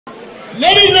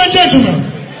Ladies and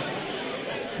gentlemen,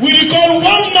 we recall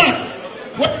one man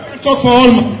when we talk for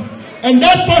all men. And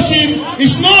that person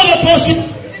is no other person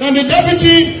than the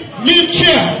deputy lead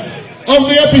chair of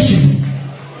the APC.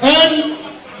 And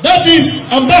that is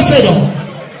Ambassador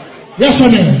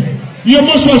Yasane. You're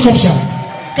most welcome, sir.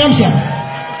 Come, sir.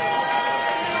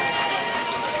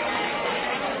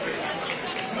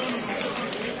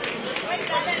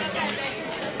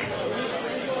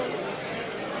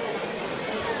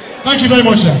 Thank you very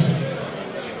much, sir.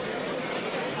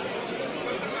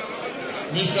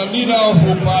 Mr. Leader of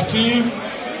the party,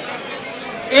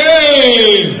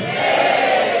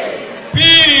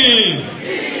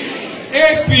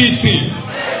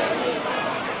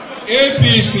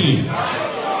 APC.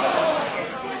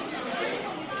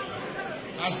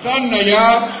 I stand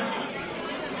here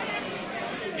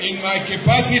in my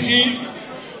capacity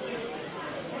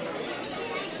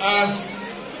as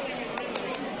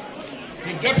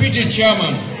the deputy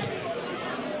chairman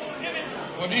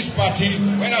for this party.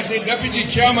 When I say deputy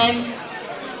chairman,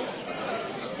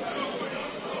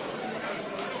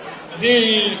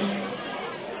 the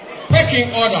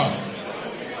pecking order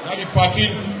of the party,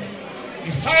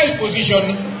 the highest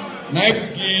position,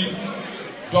 Naibki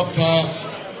Dr.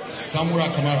 Samura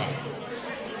Kamara.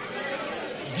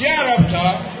 Thereafter,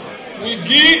 we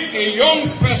give a young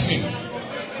person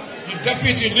the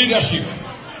deputy leadership,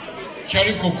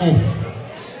 Cherry Coco.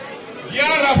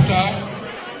 Thereafter,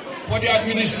 for the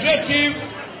administrative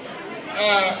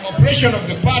operation of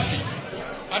the party,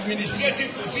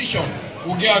 administrative position,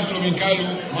 we give Antominkalu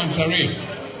Mansare.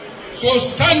 So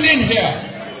standing here,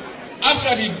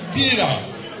 after the leader,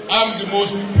 I'm the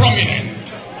most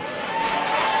prominent.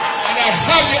 And I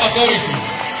have the authority.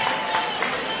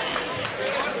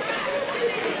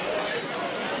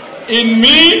 In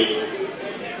me,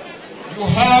 you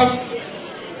have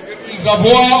a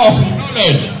reservoir of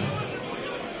knowledge.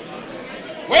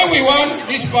 When we want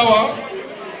this power,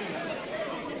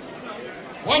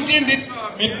 one thing did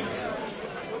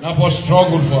now for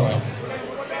struggle for her.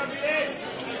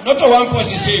 Not to one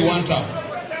person say he wants her.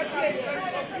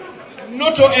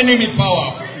 Not to enemy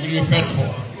power we repent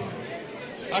for.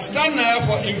 I stand now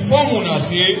for informing us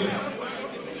here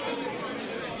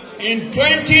in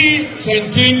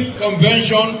 2017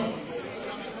 convention,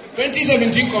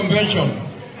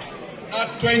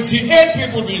 that 28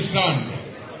 people will stand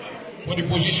for the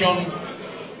position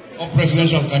of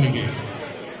presidential candidate.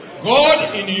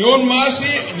 God, in His own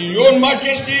mercy, in His own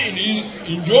majesty, in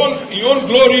His own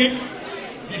glory,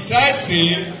 decides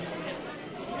say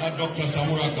that Dr.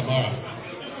 Samura Kamara.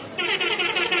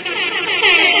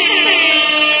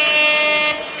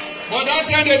 But that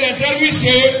time they tell we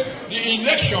say the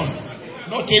election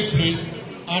not take place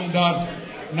and that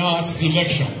now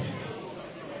selection.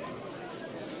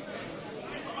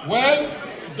 Well,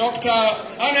 Dr.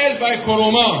 Anes by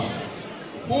Koroma,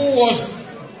 who was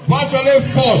virtually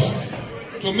forced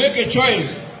to make a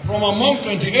choice from among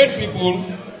 28 people,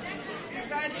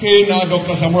 say now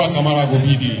Dr. Samura Kamara will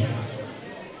be the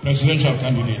presidential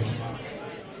candidate.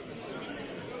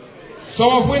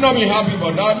 Some of we not be happy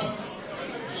about that,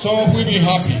 some of we be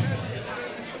happy.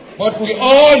 But we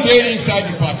all day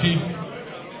inside the party.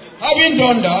 Having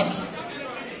done that,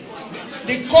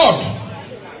 the court,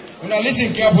 when I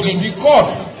listen carefully, the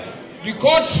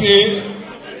court say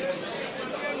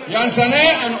Yansane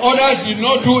and others did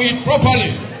not do it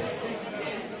properly.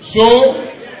 So,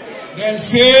 then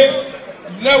say,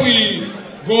 let we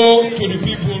go to the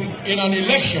people in an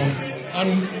election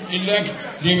and elect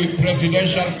the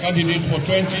presidential candidate for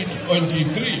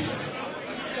 2023.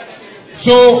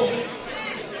 So,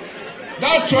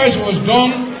 that choice was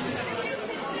done.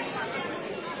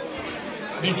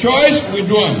 The choice we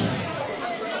done.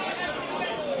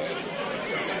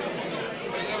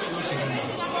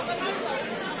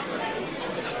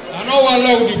 I know one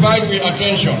will divide with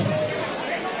attention.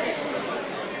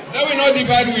 Let we not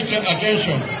divide with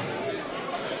attention.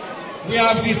 We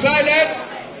have decided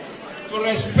to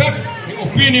respect the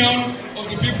opinion of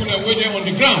the people that were there on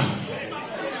the ground.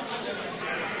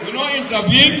 We will not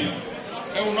intervene,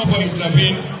 and we will not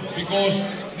intervene because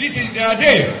this is their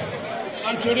day.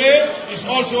 And today is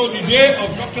also the day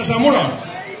of Dr. Samura.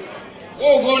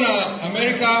 Oh, go to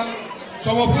America,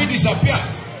 some of we disappear.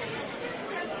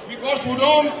 Because we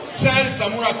don't sell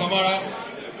Samura Kamara,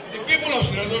 the people of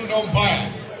Sierra Leone don't buy her.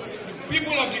 The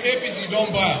people of the APC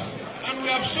don't buy her. And we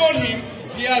have sold him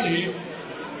clearly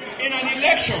in an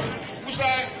election, which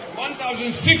are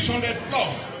 1,600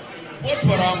 plus. Vote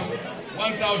for him,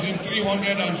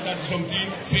 1,330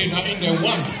 something, say now in the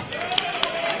one.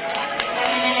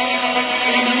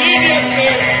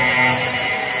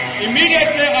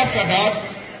 Immediately after that,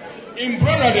 in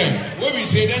brother them, where we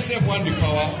say let's have one the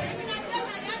power,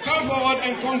 come forward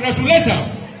and congratulate them.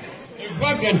 In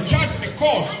fact, then chart a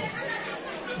course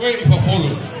where if I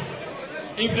follow.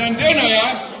 If then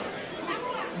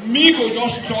me go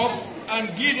just talk and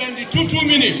give them the 2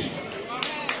 minutes.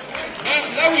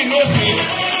 That we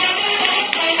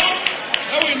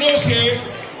know say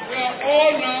we are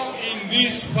all now in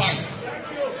this fight.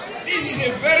 This is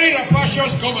a very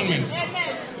rapacious government.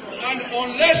 And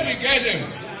unless we get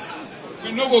them,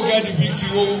 we no go get the victory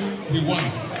we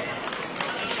want.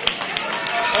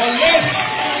 Unless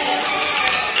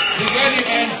we get the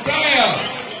entire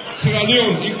Sierra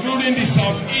Leone, including the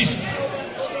southeast,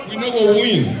 we no go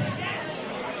win.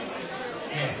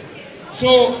 Yeah.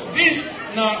 So this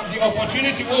now the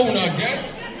opportunity we will not get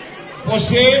for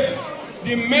say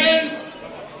the men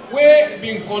were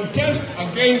being contest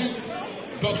against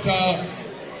Dr.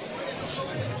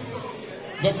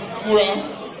 Samura,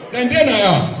 then I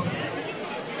am.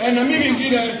 And I'm even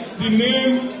giving the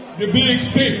name, the big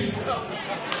six.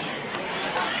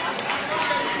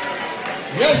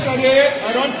 Yesterday,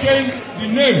 I don't change the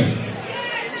name.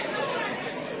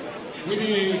 With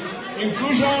the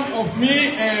inclusion of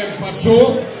me and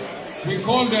Patso, we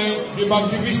call them the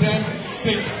Magnificent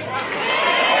Six.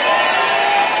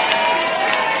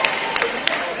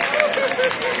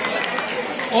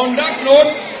 On that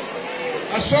note,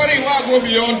 I'm sorry I go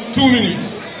beyond 2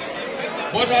 minutes,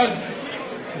 but as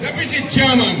Deputy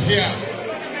Chairman here,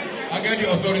 I get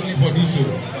the authority for do so.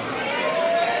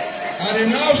 I will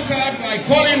now start by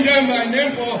calling them by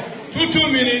name for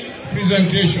 2 minutes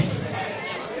presentation.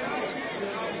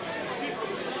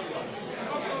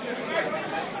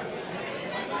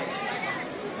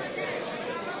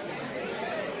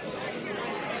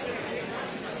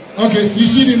 Okay, you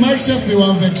see the mic self, they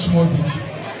want very small bit.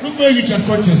 Look where you can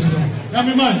cut yourself. Now,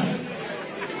 my man.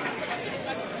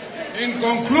 In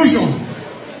conclusion,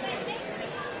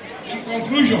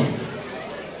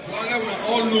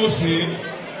 all know say,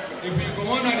 if we come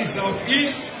on the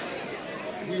southeast,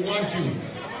 we want you.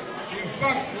 In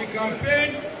fact, we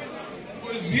campaign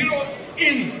for zero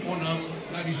in on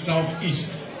the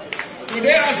southeast.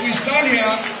 Today, as we stand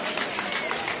here,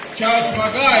 Charles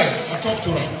Magai, I talked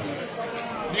to him.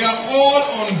 They are all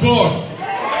on board.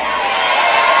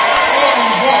 All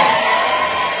on board.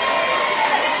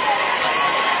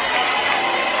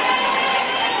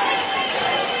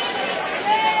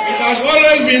 It has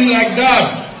always been like that.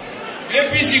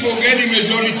 APC will get the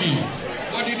majority,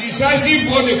 but the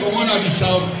decisive vote they come on at the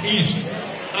southeast.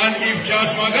 And if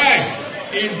Charles Magai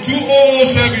in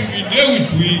 2007 be there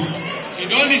with we, he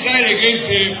don't decide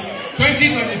against say 2023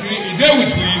 he there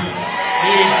with we, he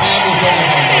will power to talk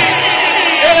about that.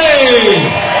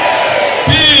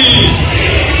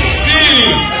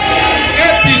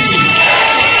 APC.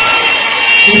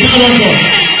 You never talk.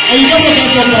 And you never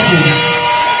catch up properly.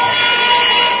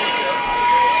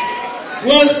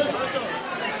 Well,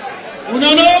 una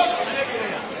know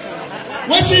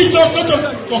what you talk, not of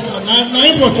talker, now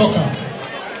him for talker.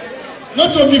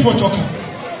 Not only for talker.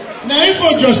 Now him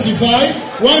for justify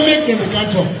why make them they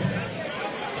can't talk.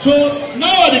 So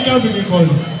now they can't be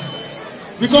called.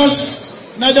 Because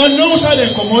now they know how they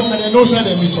come out, now they know how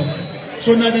they meet up.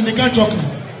 So now they can't talk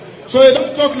now. So they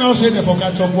don't talk now, say they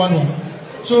forgot talk one.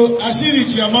 So I see the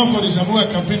chairman for the Samura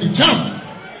campaign, the jam.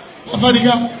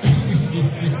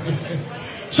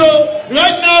 So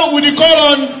right now we call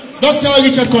on Dr.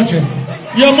 Richard Koche.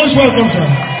 You are most welcome, sir.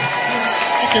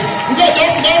 Okay, we got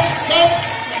no.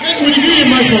 We give you the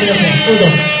mic for yourself. Hold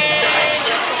on.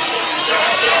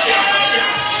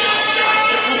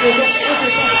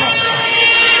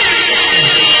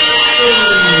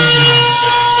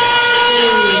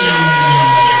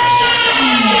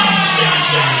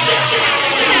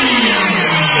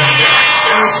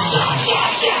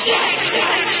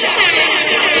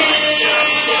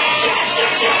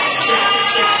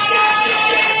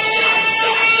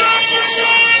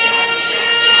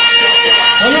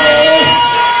 Hello?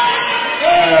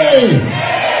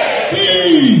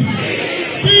 Hey!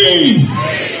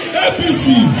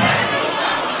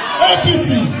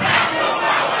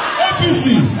 APC!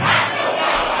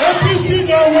 APC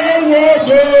now where we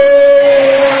go.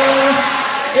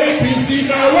 APC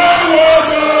now where we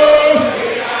go.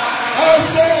 I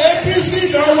say APC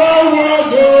now where we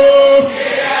go.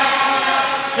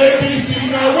 APC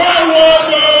now where we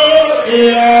go.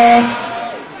 Yeah.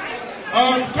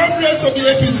 Comrades of the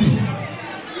APC.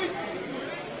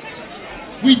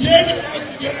 We did.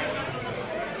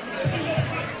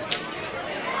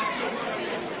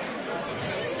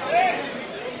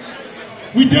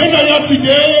 We did here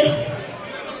today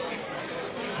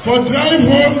for drive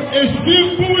home a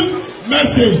simple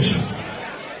message.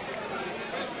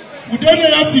 We don't know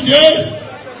that today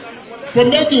for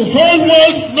make the whole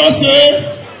world not say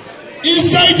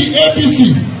inside the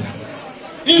APC,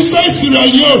 inside Sierra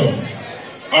Leone,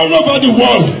 all over the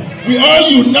world, we are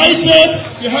united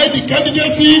behind the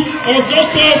candidacy of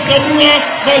Dr. Samura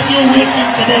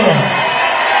Kamara.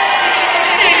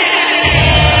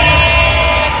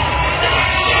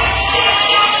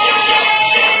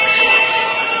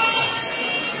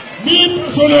 Me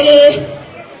personally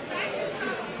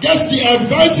gets the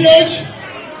advantage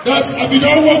that I've been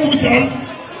on work with him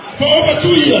for over 2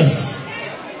 years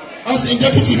as a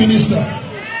deputy minister.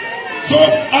 So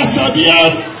as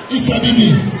Sabian is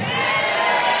Sabini.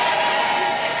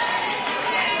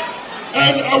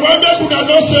 And I wonder could I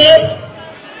not say,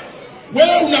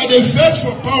 well, now they fight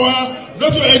for power,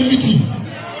 not to enmity.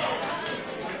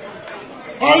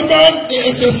 All men, they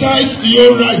exercise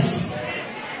your rights.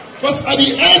 But at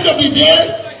the end of the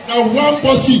day, now one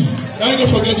person, now you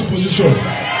forget the position.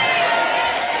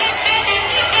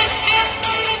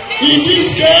 In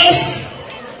this case,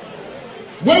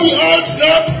 when we all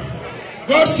step,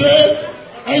 God say,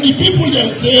 and the people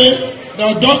then say,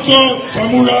 now Dr.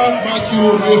 Samura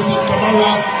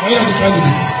Kamara, one of the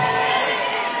candidates.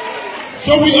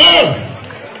 So we all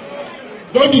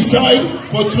don't decide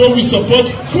for throw we support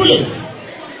fully.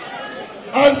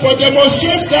 And for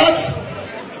demonstrate that,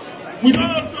 we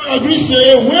don't agree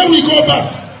say, when we go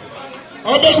back,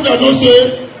 I beg you don't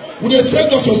say, we dey take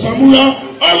Dr. Samura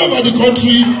all over the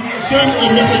country, send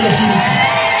a message of unity.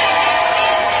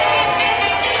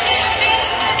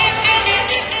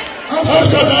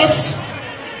 After that,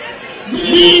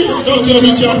 we, Dr.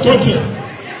 Richard Conte,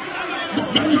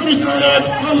 retired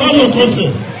Marlon Conte,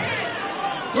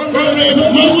 Comrade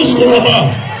Moses Koraba,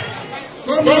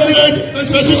 Comrade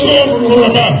Petito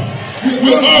Koraba,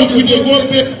 we all with the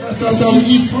government as a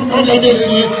Southeast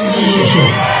emergency legislation.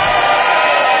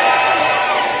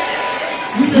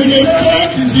 We will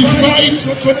take the fight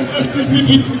against SPPP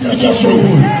as a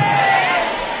stronghold.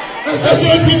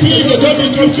 SPPP, they don't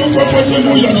become too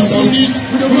comfortable in the Southeast,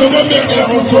 we will not make them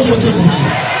uncomfortable.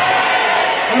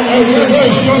 And we will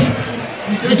just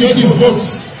get the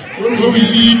votes when we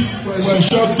lead for a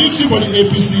short victory for the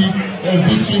APC and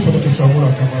victory for Dr. Samura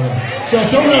Kamara. So I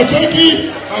tell you, thank you,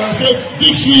 and I say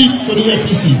victory to the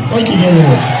APC. Thank you very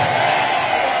much.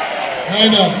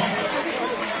 And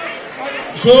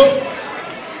so,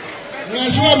 when I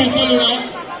show me telling you,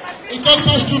 it got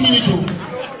past 2 minutes.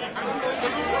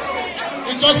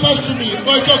 It got past 2 minutes.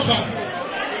 But it talk fast.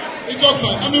 It talk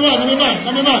fast. I'm a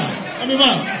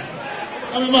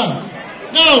man.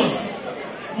 Now,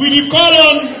 we call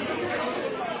on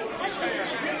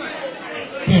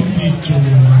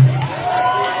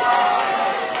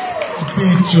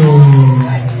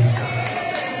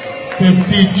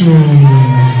Pepito.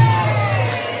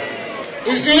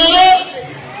 You know,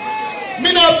 me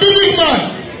na big man,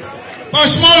 but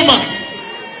small man.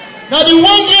 Now the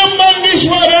one game man this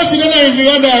one else in the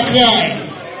Leone cry.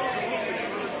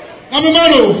 I'm a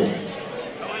man.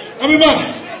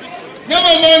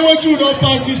 Never mind what you don't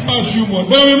pass this past few months,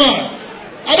 but I'm a man.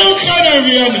 I don't cry down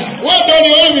Leone. What don't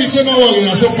you always say no worry,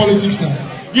 I say politics now.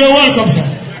 You're welcome, sir.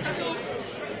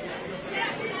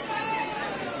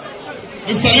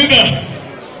 Mr. Leader.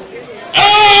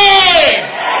 Hey!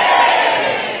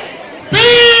 P!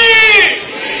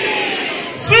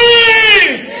 C!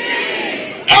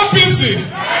 APC!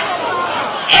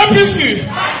 APC!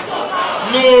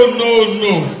 No.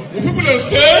 The people that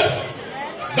say,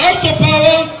 back to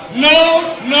power, no.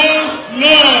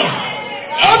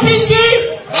 APC,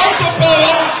 back to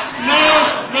power, no.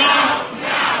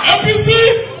 APC,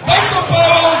 back to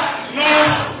power, no.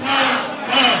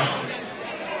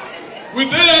 We're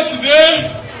there today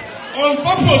on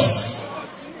purpose,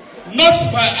 not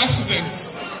by accident.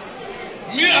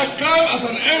 Me, I come as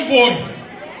an envoy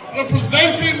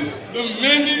representing the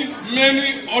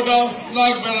many other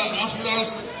flag bearer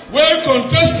aspirants where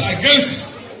contest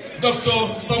against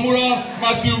Dr. Samura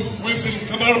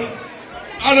Kamara.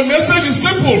 And the message is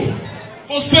simple.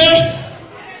 For say,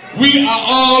 we are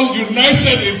all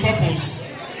united in purpose.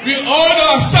 We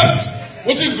all accept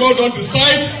what God don't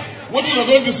decide, what you are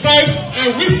going to decide,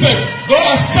 and we said, don't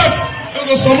accept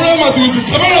Dr. Samura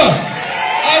Kamara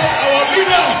as our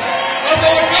leader, as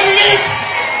our candidate,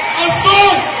 and so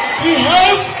he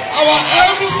has our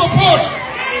every support.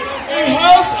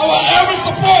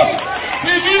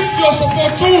 He needs your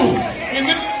support too. He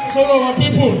needs some of our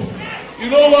people. You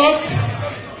know what?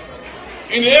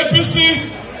 In the APC,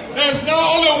 there's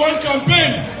now only one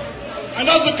campaign, and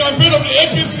that's the campaign of the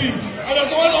APC. And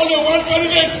there's only one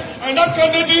candidate, and that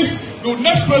candidate is the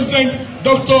next president,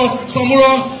 Dr.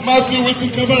 Samura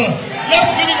Kamara.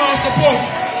 Let's give him our support.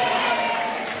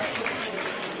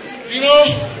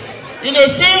 you may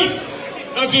feel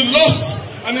that you lost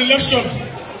an election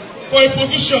for a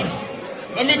position.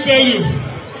 Let me tell you,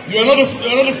 you are not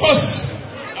the first,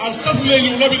 and certainly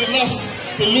you will not be the last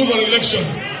to lose an election.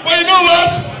 But you know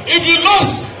what? If you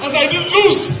lost, as I did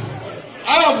lose,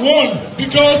 I have won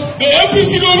because the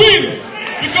APC will win.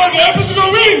 Because the APC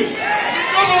will win.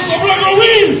 Because the Samura will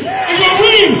win. It will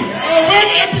win. And when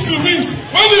the APC wins,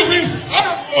 when it wins, I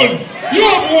have won. You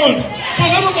have won. So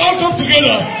let us all come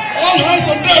together. All hands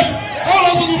on deck. All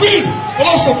hands on the wheel. For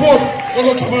our support,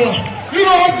 Samura Kamara. You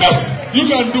know what best you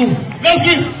can do. Let's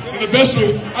do it in the best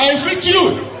way. I invite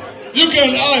you. You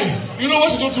can you know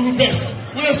what you do to do best.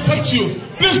 We respect you.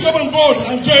 Please come on board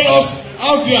and join us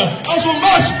out there as we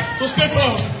march to State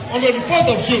House on the 4th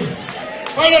of June.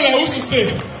 Finally, I wish to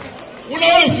say, we don't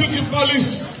want to sit in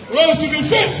palace. We don't want to sit in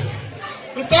faith.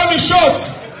 The time is short.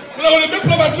 We don't want to make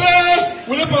plumber.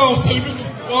 We need our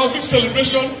victory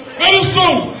celebration. Very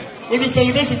soon, we'll be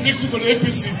celebrating victory for the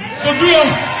APC. So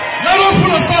let us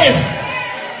put aside.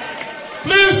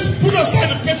 Please put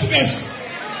aside the pettiness.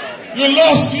 You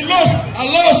lost, I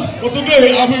lost, but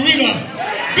today I'm a winner.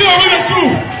 Be a winner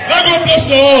too. Let God bless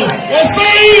you all.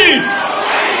 Osai!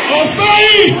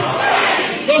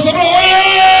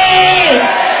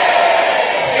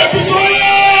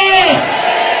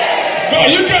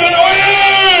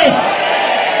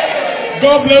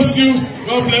 God bless you.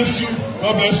 God bless you.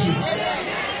 God bless you.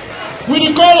 We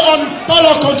will call on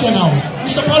Paulo Conte now.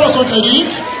 Mr. Paulo Conte,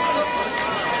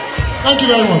 thank you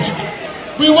very much.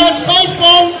 We want 5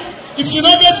 pounds. If you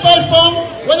don't get 5 pounds,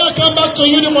 when I come back to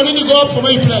you, the money will go up for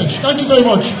my pledge. Thank you very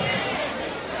much.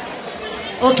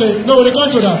 Okay, no, we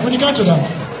can't do that. We can't do that.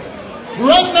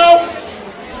 Right now,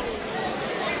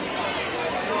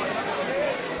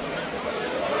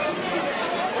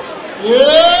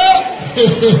 yeah.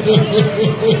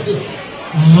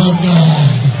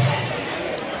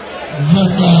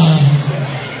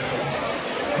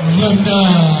 Vanda.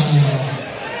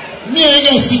 Me ain't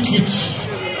got secret.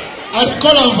 I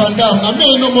call him Van Damme. I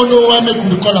may no more know why I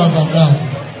could call him Van Damme.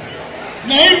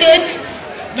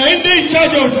 Now he in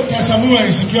charge of Dr. Samura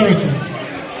in security.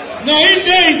 Now he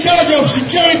in charge of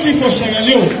security for Sierra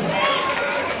Leone.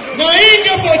 Now he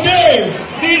get for day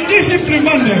the discipline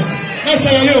man them. Now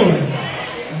Sierra Leone.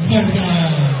 Van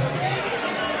Damme.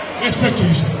 Respect to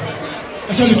you, sir.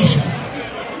 I salute you, sir.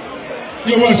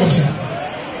 You're welcome, sir.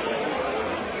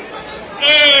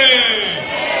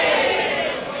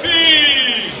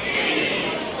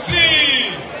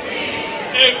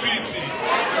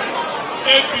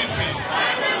 APC.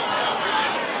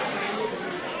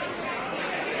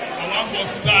 I want to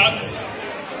start.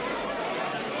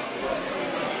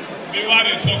 They want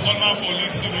to talk on for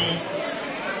listening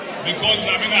because I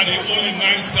mean, are the only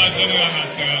 9-star general in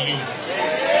Sierra Leone.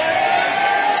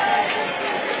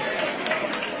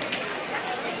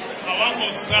 I want to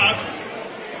start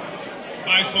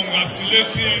by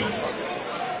congratulating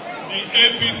the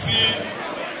APC,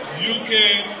 UK,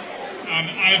 and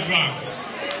I branch.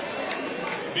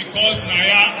 Because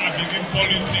Naya are begin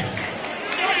politics.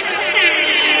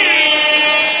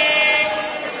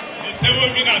 The table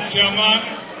being a chairman,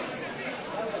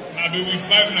 now be with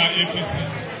 5 na APC.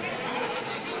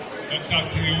 Dr.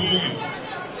 Siriwuri,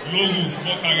 Logos,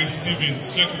 Bokare Stevens,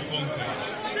 check the content.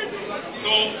 So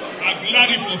I'm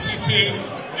glad for say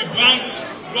the branch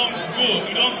don't go,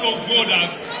 it don't so go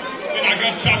that when I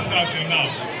get chapters now.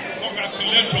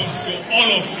 Congratulations to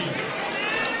all of you.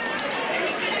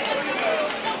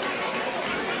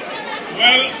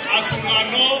 Well, as you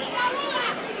know,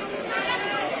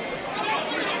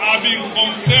 I've been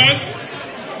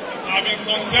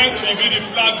contest for being the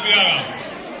flag bearer.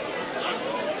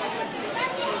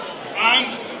 And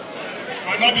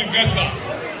I've not been better.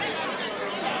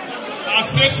 I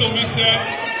said to myself,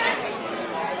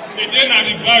 again at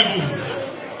the Bible,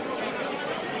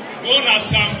 go to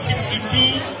Psalm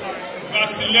 62,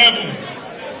 verse 11,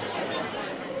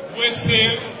 we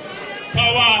say,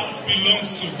 power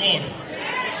belongs to God.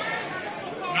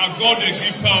 Now God they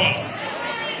give power.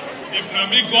 If na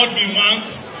me God be want,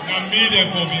 na me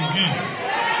therefore be give.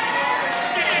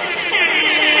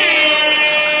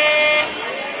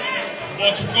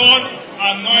 But God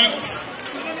anoints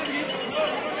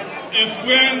a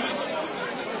friend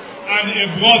and a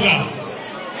brother.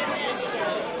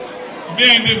 Me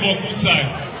and the Bokusai.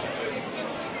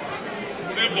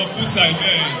 The Bokusai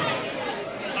there.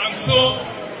 And so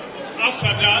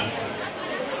after that,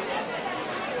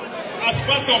 as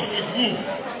part of the group,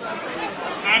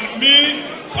 and me,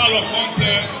 Paulo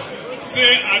Conte, say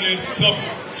I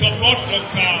support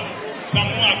Dr.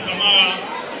 Samura Kamara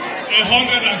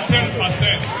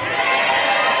 110%.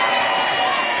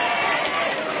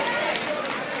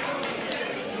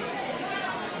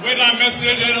 when that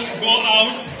message go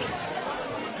out,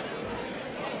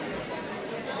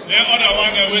 then other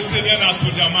one they will say then as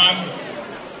soldier man,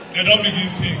 they don't begin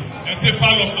think. They say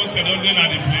part of folks they don't then at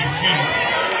the playing field.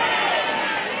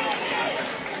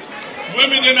 When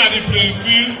we then at the playing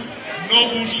field, no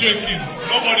bull shaking,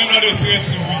 nobody know the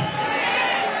threatening we.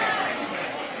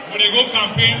 When they go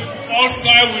campaign, all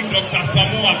side with Dr.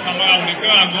 Samura Kamara, when they go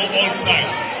and go all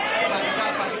side.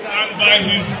 And by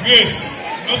his grace,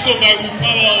 not so by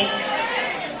willpower,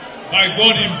 by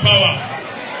God in power,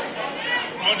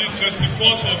 on the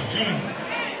 24th of June,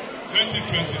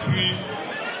 2023,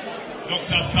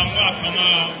 Dr. Samura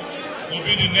Kamara will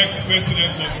be the next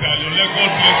president of Sierra Leone. Let God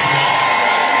bless you.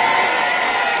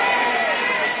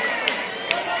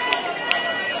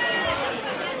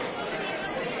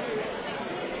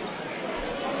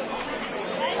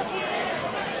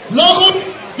 Logan,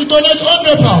 we donate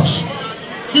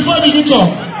 £100 before we begin talk.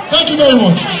 Thank you very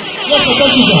much. Yes, sir.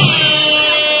 Thank you, sir.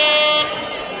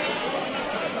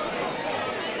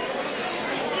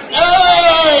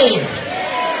 Hey!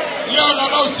 Yeah,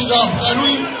 now sit down. Can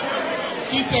we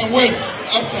sit and wait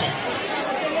after?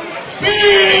 B!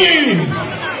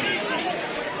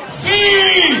 C!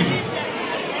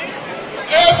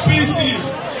 APC.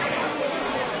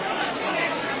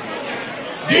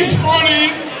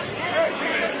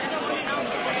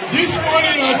 This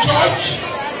morning at church,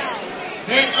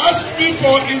 they asked me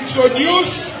for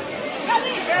introduce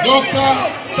Dr.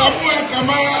 Samura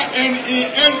Kamara and his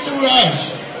entourage.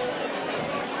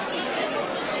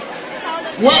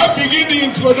 While begin the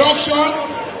introduction,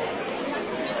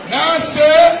 now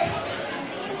say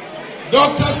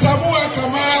Dr. Samura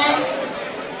Kamara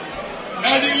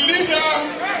is the leader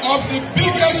of the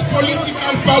biggest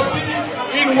political party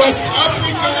in West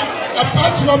Africa,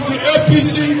 apart from the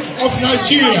APC of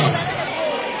Nigeria.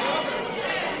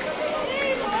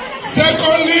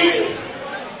 Secondly,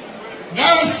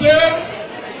 now say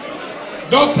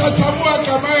Dr. Samura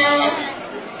Kamara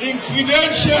in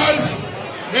credentials,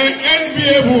 they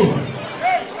enviable.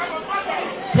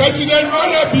 President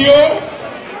Malabio,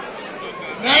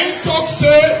 now he talk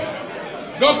say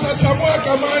Dr. Samura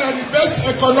Kamara is the best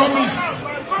economist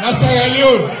in Sierra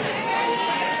Leone.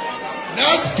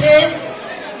 That came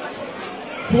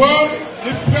from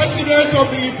the President of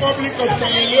the Republic of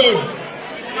Sierra Leone.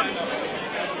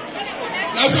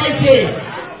 That's what I say.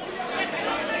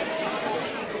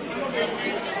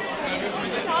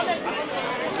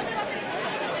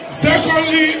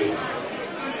 Secondly,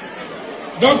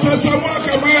 Dr. Samura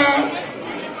Kamara,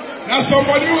 now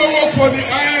somebody who work for the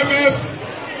IMF,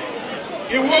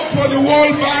 he work for the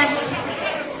World Bank,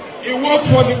 he work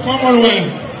for the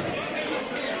Commonwealth.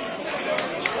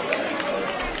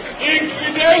 In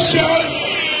credentials,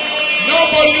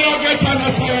 nobody don't get an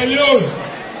Sierra Leone.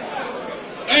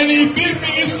 And he been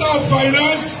Minister of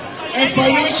Finance and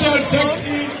Financial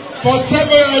Secretary for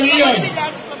several years.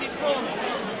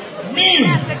 Me,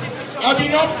 I've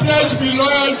been not pledged my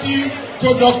loyalty to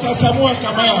Dr. Samura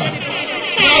Kamara.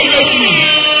 Privately.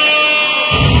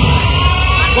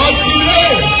 But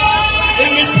today,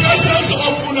 in the presence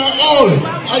of una all,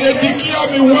 I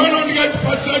declare me 100%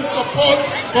 support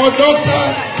for Dr.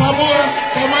 Samura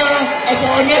Kamara as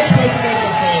our next president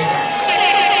of Sierra Leone.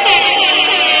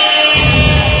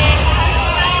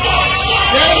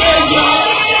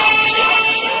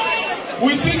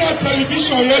 We seen on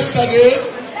television yesterday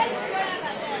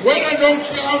when I don't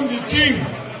crown the king,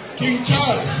 King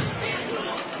Charles.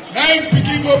 Now I'm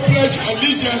picking up pledge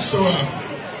allegiance to him.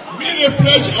 Me they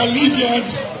pledge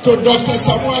allegiance to Dr.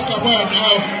 Samura Kamara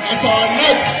now as our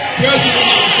next president.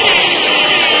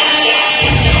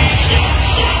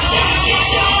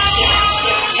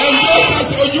 And just as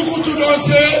Ojukutu don't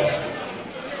say,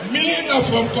 me are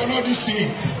from Konodi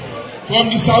State, from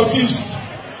the southeast.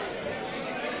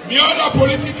 Me other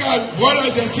political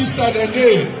brothers and sisters they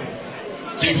day.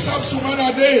 Chief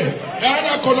Samsumana day, the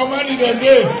other Kolomani they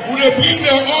day, who they bring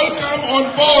them all come on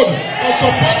board to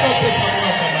support Dr.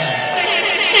 Samura Kamara.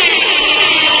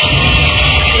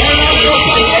 And as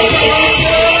Dr. Kamara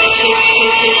said,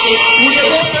 we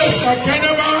go first to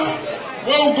Kenema,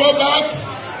 where we go back,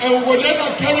 and we go then to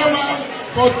Kenema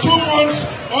for 2 months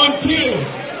until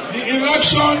the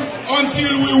election,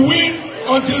 until we win,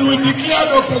 until we declare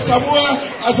Dr. Samura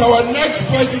as our next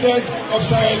president of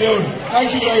Sierra Leone.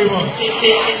 Thank you very much.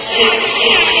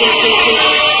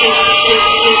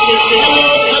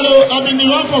 Hello, I'm in the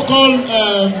one for call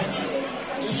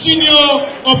senior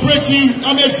operative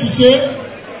Ahmed Sise.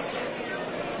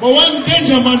 But one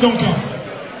danger man don't come.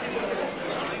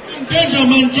 Danger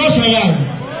man just arrived.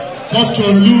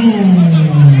 Kotolu.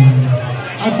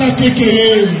 Atakeke.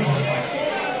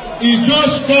 He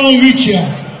just don't reach here.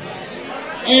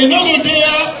 And you no go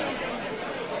there,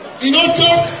 you no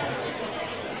talk,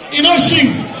 you no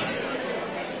sing.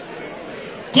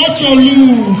 Cut your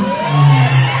loo.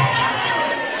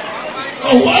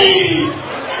 Hawaii.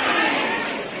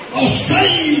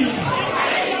 Osai.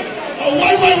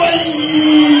 Why.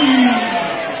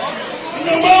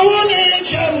 Number one in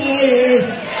Chamoy.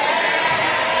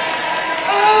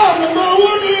 Number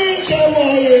one in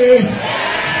Chamoy.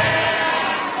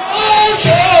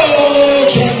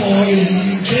 Chamoy.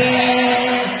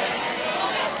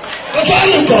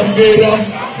 Kotalu kombera.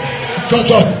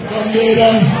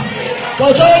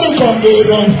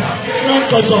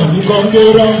 Kotalu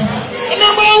kombera.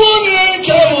 Number one in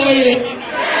Chamoy.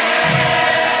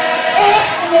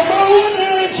 Number one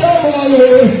in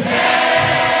Chamoy.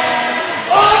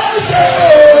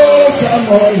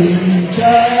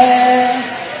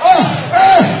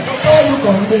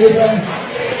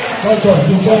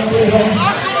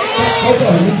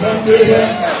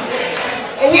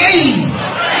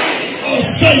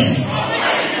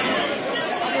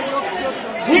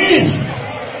 We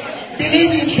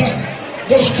believe in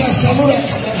Dr. Samura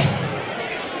Kamara.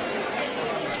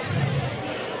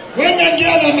 When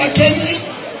Nigeria Makeni,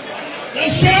 they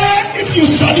say if you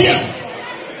study,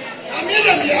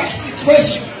 immediately ask the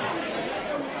question.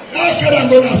 Now I'm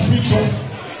going to preach on.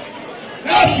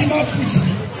 Now it's not preaching.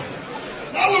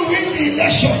 Now we win the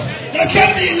election. They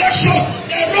take the election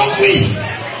the wrong way.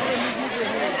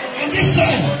 And this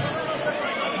time,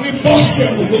 we boss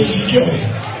them, we go secure them.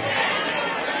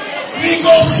 We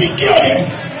go secure them.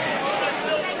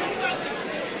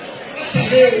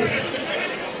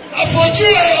 I forgive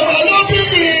you, my love.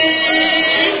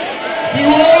 You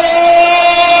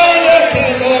all let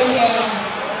them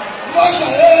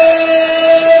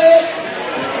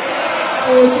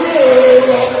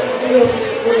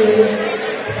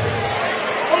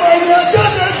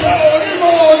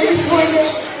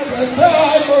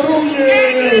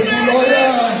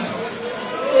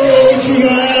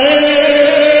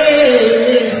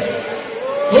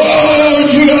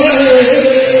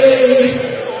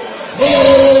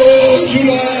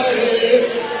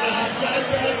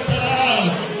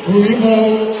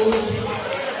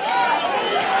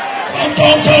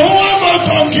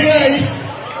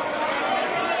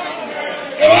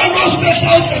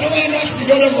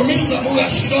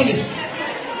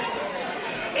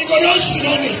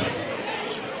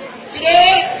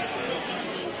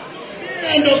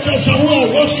and Dr. Samura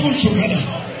go school together.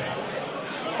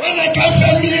 When I came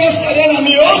from me yesterday, I'm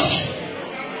yours.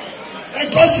 They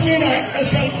cost me my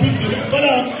SLP. They call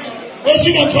her, what's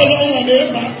in the color on the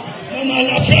Mama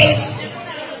Lapel?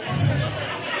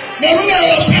 Mama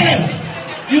Lapel,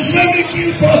 you send me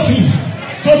kill pussy.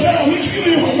 So tell me kill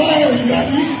you, Mama, you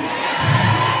daddy.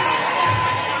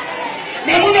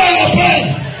 Mama Lapel,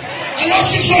 I'm not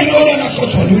so in order to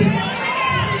control.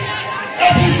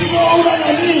 APC no older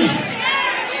than me.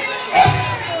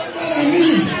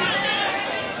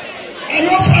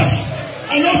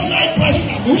 I no slide past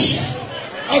the bush.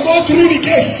 I go through the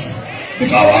gates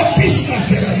because I want peace in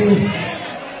Sierra Leone.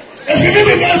 If you live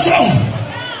in that town,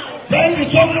 then the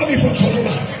town will be for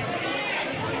Totoba.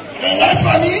 They lie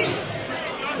for me.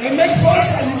 They make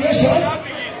false allegations.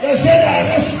 They say they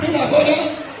arrest me in a border.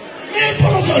 Me,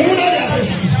 Poloto, you know they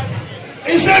arrest me.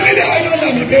 He said me the island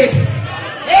on my bed.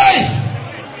 Hey!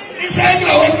 He said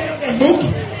I want a book.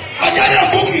 I got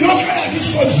a book, you don't care this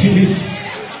country.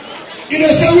 You know,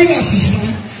 say we not this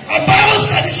man. I bounced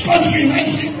at this country in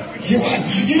 1971.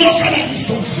 You don't care this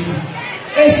country.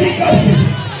 A sea captain.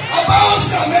 I bounced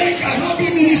to America, not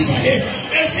be minister yet.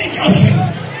 A sea captain.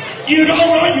 You don't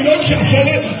run, you don't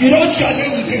challenge, you don't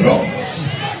challenge the wrong.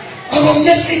 I'm going to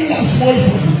make England small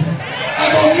for you.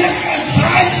 I'm going to make a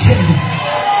tight for you.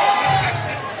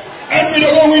 And we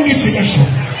don't go win this election.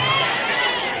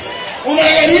 Una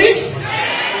ready?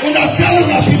 Una tell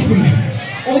una people.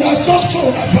 Una talk to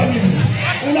una family.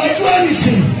 Una do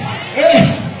anything. Hey,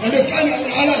 and the kind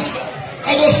of stop.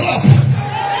 I go stop.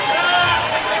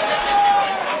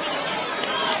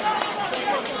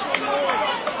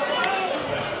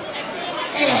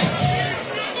 Alright.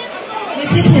 The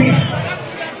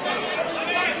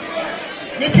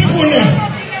people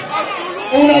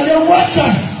una the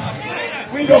watchers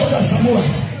with Dr. Samura.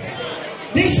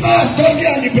 This man don't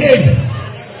get the brain.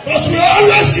 But we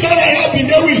always see that I have been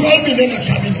there, we've all been in a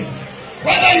cabinet.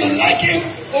 Whether you like him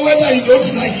or whether you don't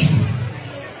like him.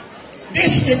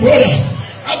 This is my brother.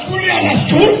 I bully him at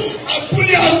school, I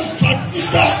bully him at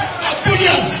Mr. I bully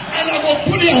him, and I go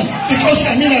bully him because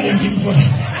I mean I'm big brother.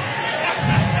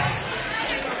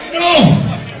 No.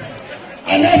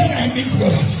 Unless I'm big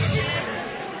brothers.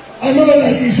 I know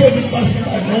that he's a big basket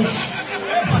I want.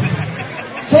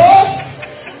 So,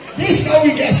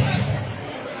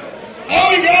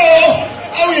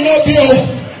 no be o.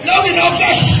 Let me not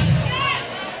vex.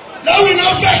 Let me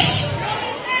not vex.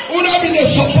 Would have been a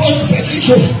support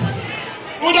Petition.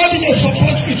 Would have been a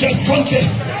support Richard Conte.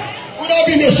 Would have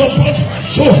been a support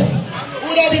Manso.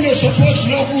 Would have been a support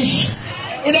Lobus.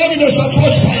 Would have been a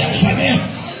support Payasane.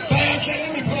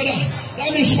 Payasane, my brother.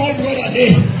 That is small brother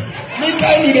there. Me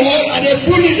kind of the one and they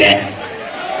bully them.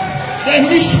 They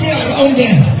miss me around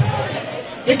them.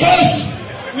 Because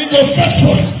we go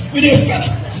faithful. We the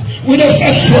faithful. We the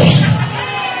faithful.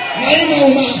 Naima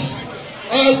Uma.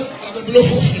 All of the blow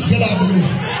for Sisela Blue.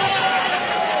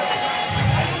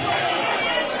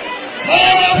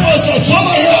 Mama for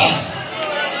Sotomaya.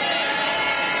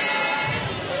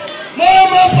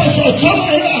 Mama for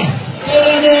Sotomaya.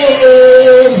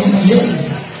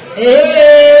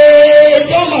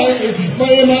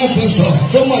 Mama for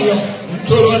Sotomaya.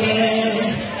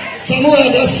 Samura,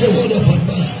 that's a word of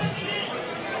advice.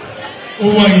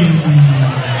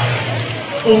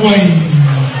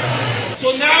 So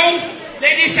now,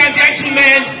 ladies and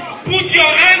gentlemen, put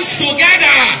your hands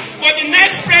together for the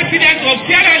next president of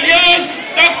Sierra Leone,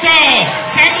 Dr.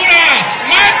 Samura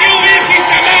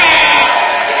Kamara.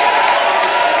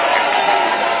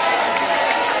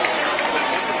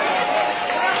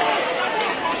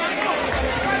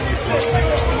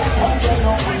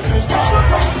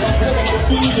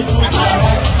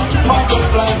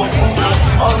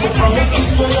 All the promises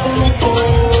were only gold.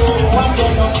 One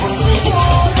day not for free.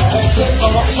 They say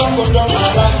corruption go down the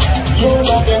line. You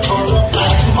not get corrupt.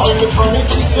 All the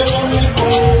promises were only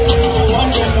gold. One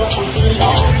day not for free.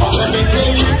 Let me say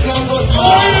it's not go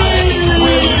slide.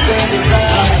 We say the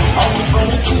line. All the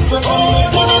promises were only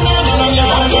gold.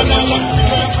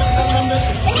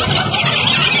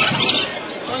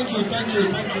 Thank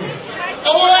you.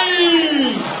 Away!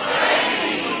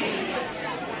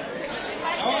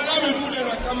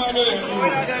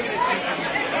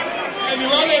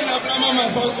 Anyone in Abraham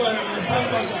Masako and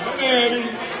Santa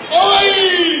Oi!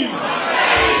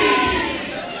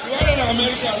 You are in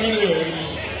America, no day.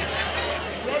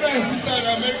 Brother and sister in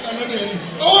America, no day.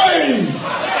 Oi!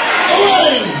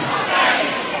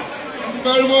 Thank you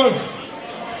very much.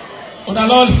 On the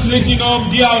Lord listen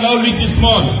up, dear, Lord listen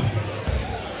small.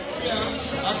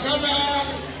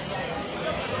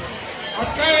 I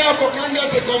can't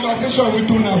get a conversation with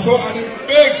Tuna, so I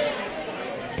beg.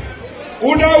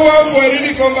 Una one for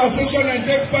any conversation and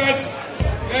take part.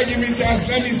 Give me a chance.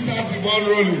 Let me start the ball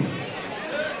rolling.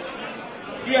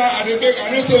 Yeah, I beg. I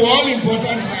know so all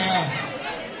important for her.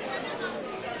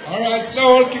 All right, now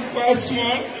all keep quiet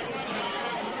small.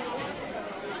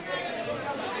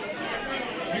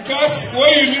 Because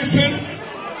when you listen,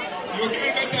 you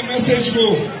can let a message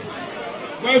go.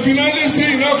 But if you not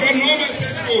listen, you know can no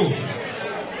message go.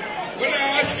 When I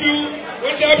ask you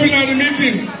what happened at the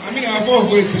meeting, I thought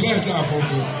wait till let her for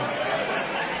food.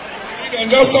 You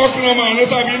just talk no man, not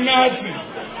having nothing.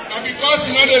 And because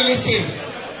you know they listen.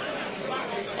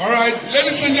 Alright,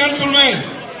 ladies and gentlemen.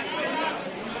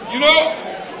 You know,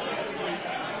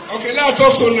 okay, now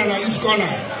talk to Nana in this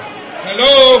corner.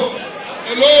 Hello,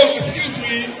 excuse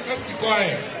me, let's be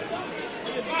quiet.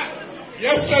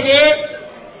 Yesterday,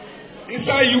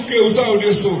 inside UK, was how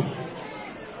they saw.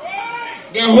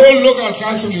 The whole local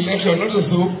council election, not the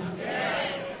so.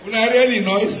 When I hear any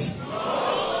noise,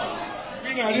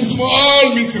 when I this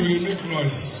small meeting will make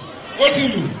noise. What do you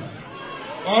do?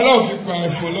 All of the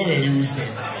quiet, small over the rooster.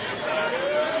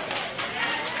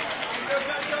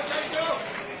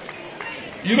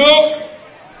 You know,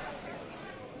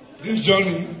 this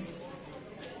journey,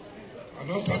 I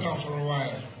don't start out for a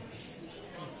while.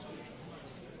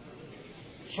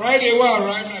 Friday, when I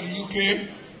arrived at the UK,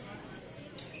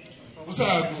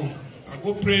 I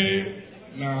go pray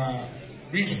na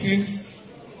Brixton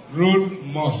Road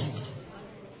Mosque.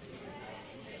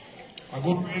 I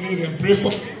go pray there and pray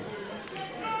for.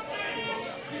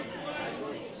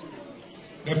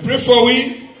 They pray for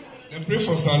we, they pray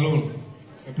for Salon,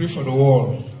 they pray for the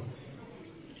wall.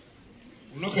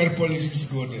 We not carry politics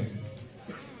go there.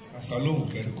 A Salon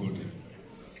we carry go there.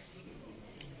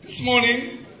 This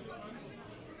morning,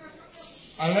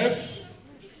 I left,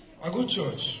 I go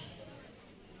church.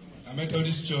 I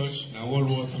Methodist Church na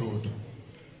Walworth Road.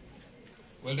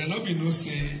 Well, there not be no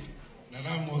say,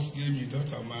 Nana must give me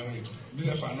daughter married. Me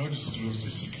if I not disclose the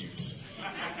secret.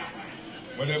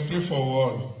 But they pray for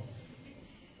all.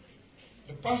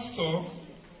 The pastor,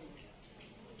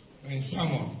 in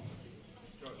sermon,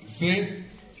 he said,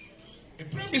 he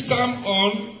prayed me psalm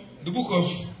on the book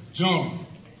of John.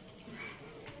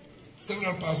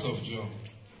 Several parts of John.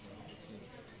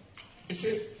 He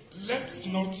said, let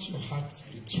not your heart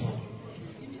be troubled.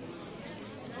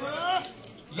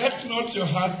 Let not your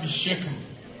heart be shaken.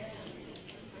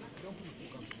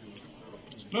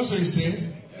 Not so he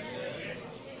said.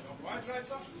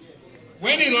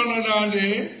 When he run down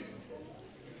there,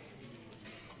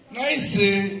 now he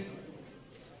say,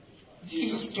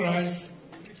 Jesus Christ.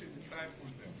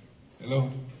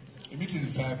 Hello? He meet the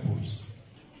disciples.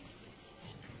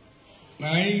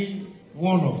 Now he,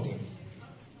 one of them.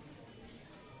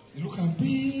 He look at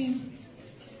me.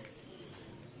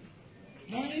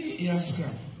 Now he ask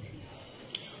him,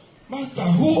 Master,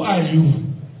 who are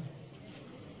you?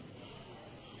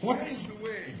 What is the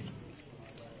way?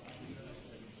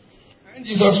 And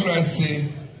Jesus Christ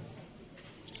said,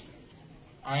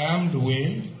 I am the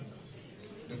way,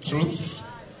 the truth,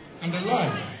 and the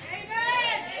life.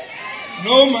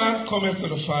 No man cometh to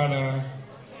the Father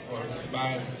but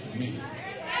by me.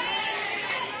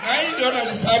 Now the other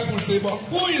disciples say, but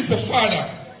who is the Father?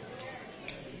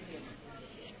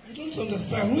 I don't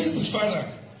understand. Who is the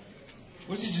Father?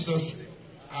 What did Jesus say?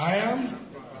 I am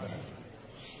the Father.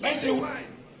 And I say, why?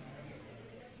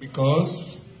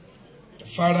 Because the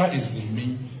Father is in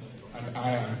me and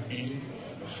I am in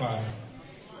the Father.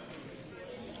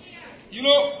 You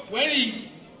know, when you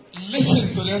listen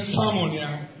to that sermon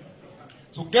here,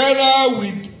 together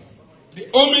with the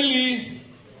homily,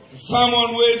 the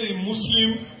sermon where the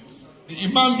Muslim, the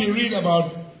Imam be read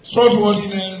about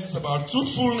trustworthiness, about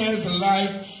truthfulness in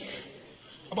life,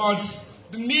 about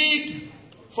the need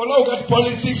for look at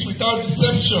politics without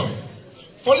deception,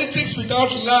 politics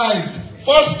without lies,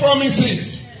 false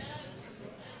promises.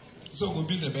 So we'll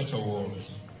build a better world,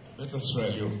 better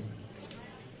Australia.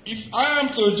 If I am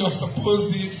to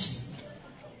juxtapose this,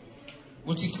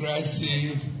 what did Christ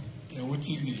say and what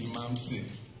did the Imam say?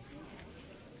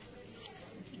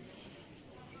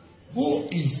 Who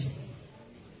is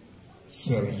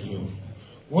Sierra Leone?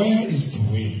 Where is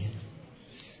the way?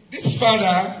 This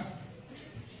father,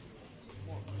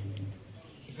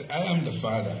 he said, I am the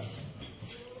father.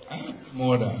 I am the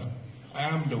mother. I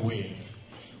am the way.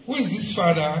 Who is this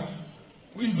father?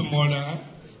 Who is the mother?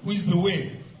 Who is the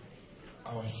way?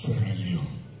 Our Sierra Leone.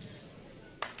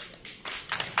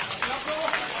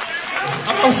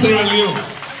 Our Sierra Leone.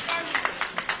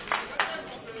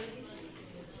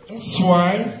 That's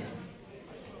why,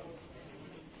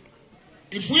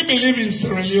 if we believe in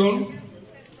Sierra Leone,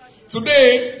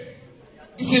 today,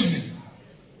 this evening,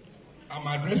 I'm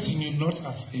addressing you not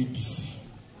as APC.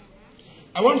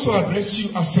 I want to address you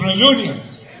as Sierra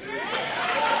Leoneans.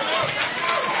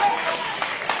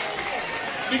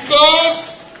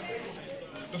 Because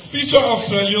the future of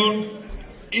Sierra Leone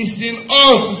is in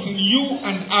us, is in you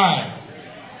and I.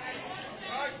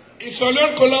 If Sierra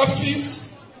Leone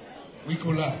collapses, we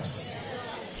collapse.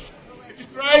 If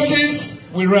it rises,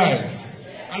 we rise.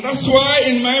 And that's why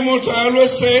in my motto I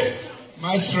always say,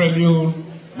 my Sierra Leone,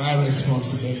 my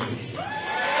responsibility.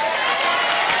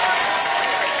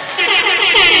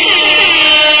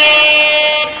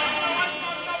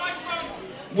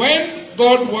 When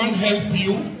God won't help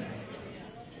you,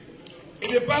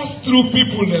 it pass through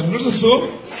people them, not so?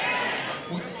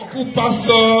 Who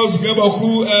pastors,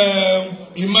 who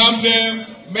imam them,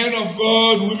 men of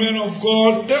God, women of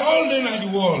God, they're all there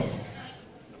in the world.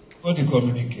 God they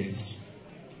communicate.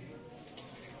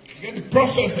 You get the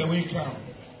prophets that will come.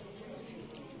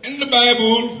 In the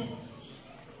Bible,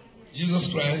 Jesus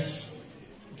Christ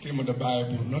came with the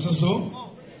Bible, not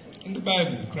so? In the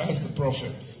Bible, Christ the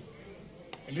prophet.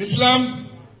 In Islam,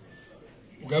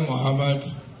 we got Muhammad,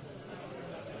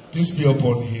 peace be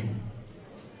upon him.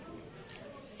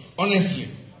 Honestly,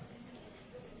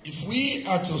 if we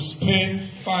are to spend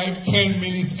 5-10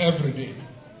 minutes every day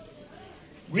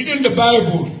reading the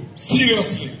Bible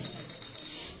seriously,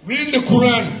 reading the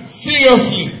Quran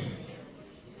seriously,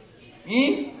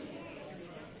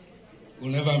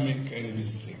 we'll never make any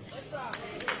mistake.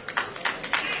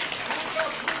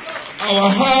 Our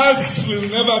hearts will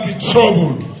never be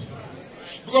troubled.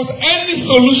 Because any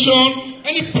solution,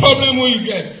 any problem where you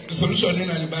get, the solution is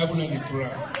in the Bible and the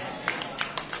Quran.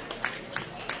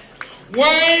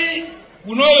 Why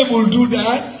we're not able to do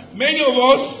that, many of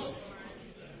us,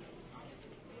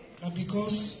 are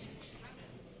because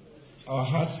our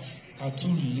hearts are too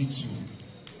little,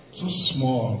 too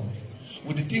small.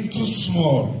 With the thing too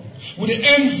small, with the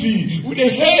envy, with the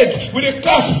hate, with the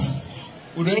curse.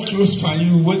 Would they close by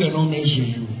you when they don't measure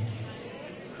you?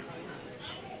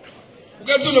 We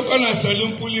get to the corner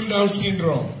salon, pull him down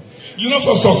syndrome. You know,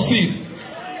 for succeed.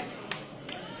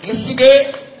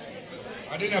 Yesterday,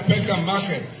 I did a Peckham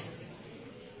market.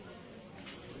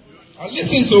 I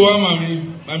listened to one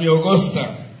Mami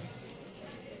Augusta.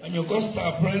 Mami Augusta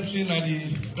apparently not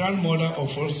the grandmother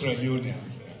of all Sierra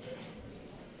Leoneans.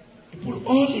 People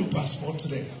all in passport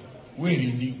there, where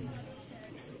he knew.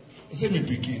 I said, me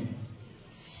begin.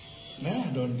 Now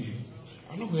I don't do.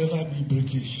 I'm not going to ever be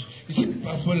British. He said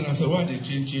passport and I said, why they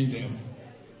change them?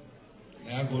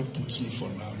 Now God puts me for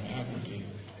now. Now I go there.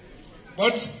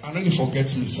 But I don't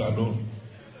forget me alone.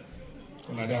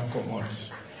 When I come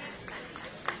out.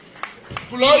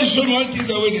 People always show me all things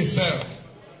the way they sell.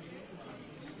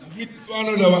 I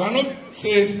don't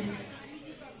say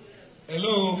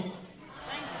hello.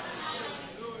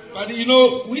 But you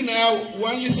know, we now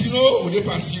one listen, they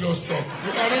pan serious talk.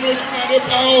 I don't know what you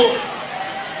know.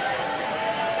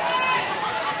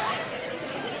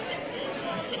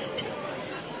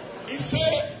 He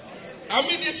said, I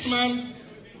mean this man,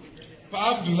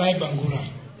 Abdullah Bangura.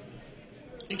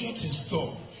 He gets in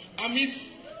store. I meet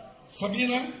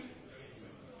Sabina.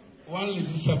 One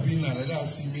lady Sabina, that I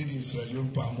see made in Israel,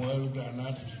 palm oil,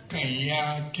 granite,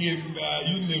 kanya, kimba,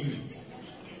 you name it.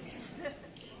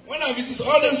 When I visit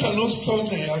all them salon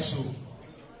stores in Yaso,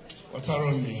 what are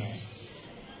on me?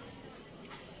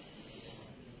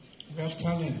 We have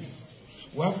talent.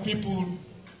 We have people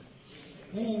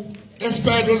who,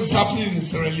 despite what is happening in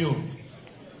Sierra Leone,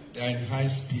 they are in high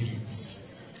spirits.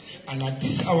 And at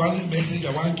this our message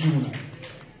I want you now.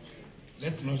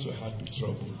 Let not your heart be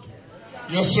troubled.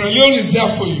 Your Sierra Leone is there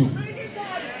for you.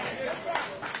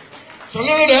 So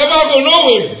no, they ever go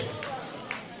nowhere.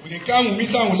 When they come, we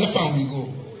meet and we left and we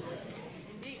go.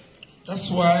 That's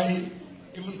why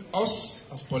even us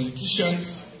as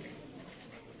politicians,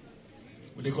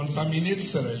 they contaminate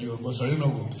Sierra Leone, but Sierra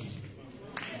Leone go green.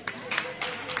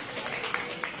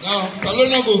 Now, Sierra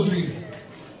Leone go green.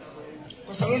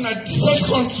 Because Sierra Leone is a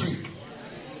decent country.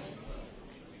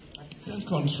 A decent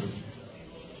country.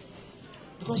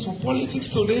 Because for politics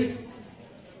today,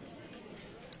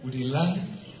 with the lie,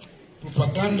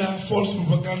 propaganda, false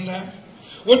propaganda,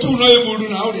 what we not able to do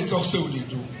now, they talk, say what they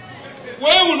do.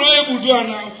 When we not able to do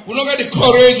now, we not get the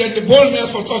courage and the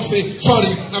boldness for talk, say,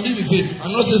 sorry, now maybe say,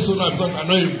 I'm not saying so now because I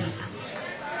know you.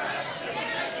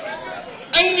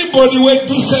 Anybody with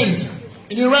decent,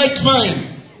 in the right mind,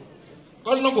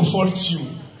 God not go fault you.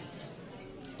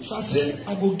 If I say,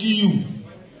 I go give you,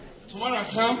 tomorrow I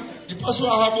come, the person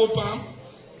I have open,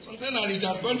 sometimes I reach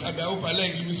out, but I be open,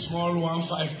 like give me small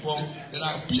 1.5 pound, then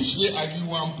I please I give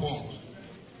 1 pound.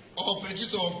 Or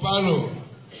petit or palo.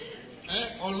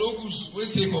 Or locus, we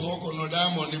say come on no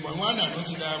diamond, but one I don't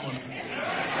see diamond.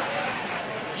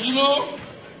 You know,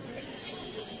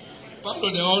 palo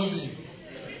the only.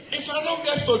 If I don't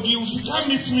get forgive, if you can't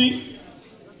meet me,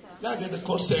 I get the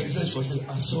court service for saying,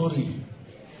 I'm sorry,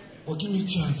 but give me a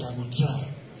chance, I will try.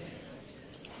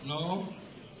 No,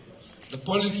 the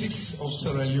politics of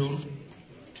Sierra Leone,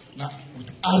 now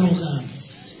with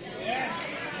arrogance.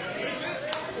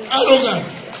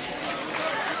 Arrogance.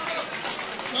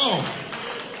 No.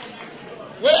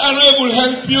 Where I'm not able to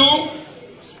help you,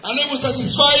 I'm not able to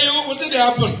satisfy you, what did they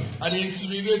happen? And they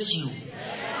intimidate you.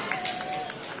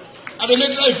 And they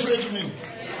make life afraid me.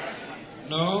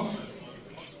 No.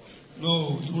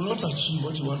 No, you will not achieve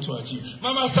what you want to achieve.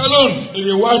 Mama Salon, they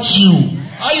will watch you.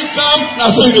 How you come,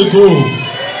 that's where they go.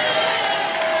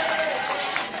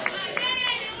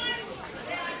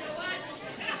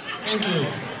 Thank you.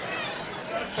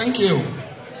 Thank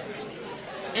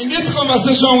you. In this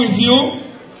conversation with you,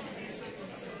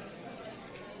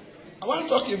 I want to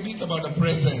talk a bit about the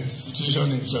present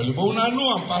situation in Israel. But when I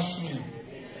know I'm past me,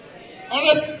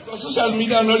 honestly, social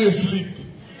media not asleep.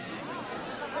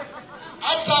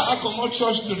 After I come out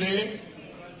church today,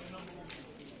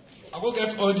 I will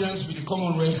get audience with the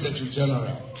Commonwealth Secretary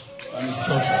General and his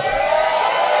country.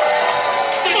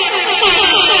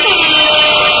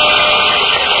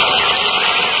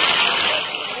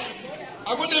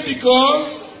 I go there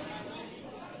because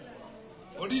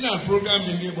original program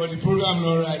in there, but the program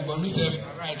not right. But me say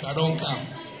right, I don't come.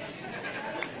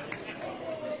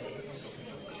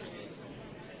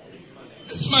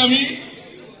 This mommy,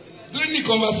 during the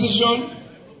conversation,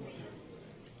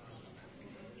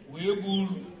 we were able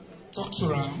to talk to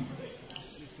her,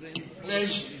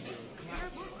 pledge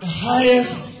the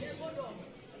highest,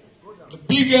 the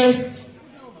biggest,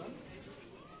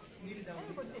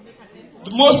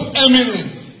 the most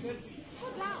eminent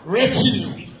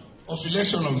retinue of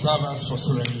election observers for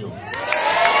Sierra Leone.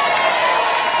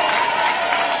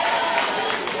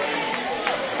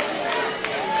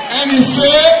 And he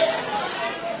said,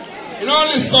 you don't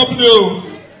only stop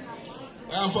there.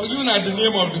 I'm forgetting at the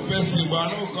name of the person, but I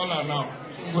don't call her now.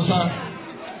 Kongosa.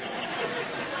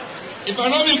 If I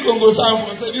don't be Kongosa, I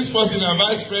will say this person is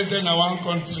vice president of one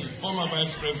country, former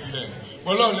vice president.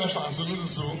 But Lord left and so do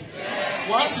so.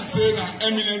 Once he said an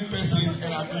eminent person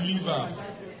and I believe her.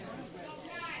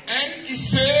 And he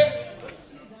said,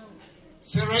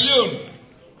 Sierra Leone,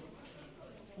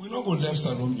 we're not going to leave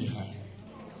Salon behind.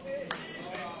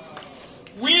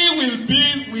 We will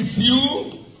be with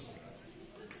you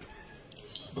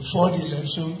before the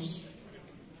elections,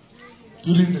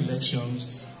 during the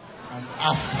elections, and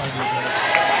after the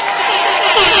elections.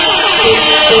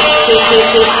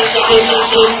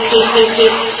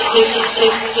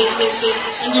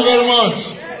 Thank you very much.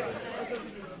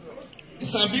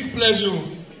 It's a big pleasure.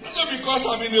 Not because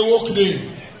I'm in a work day.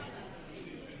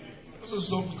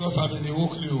 Also because I'm in a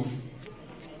work day.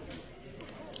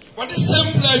 But the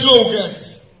same pleasure we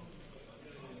get.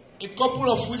 A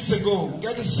couple of weeks ago, we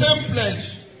get the same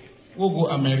pledge. We'll go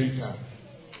America.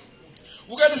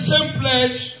 We get the same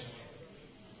pledge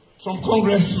from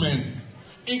congressmen,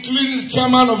 including the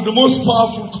chairman of the most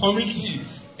powerful committee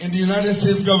in the United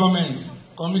States government,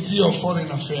 Committee of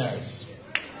Foreign Affairs.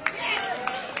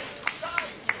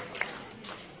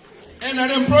 And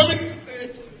I promise,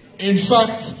 in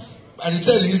fact, by the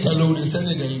time this alone, they send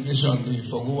a delegation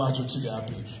for go watch to the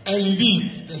happy. And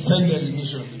indeed, they send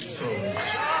delegation to the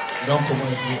forest. Don't come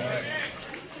on.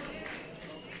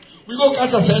 We go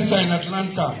Cancer Center in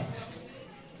Atlanta.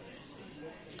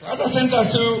 Cancer Center,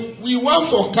 so we went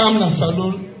for calmness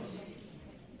alone,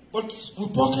 but we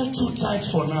pocket too tight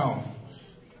for now.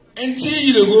 Until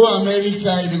you go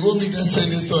America, you go meet the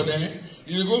senator there,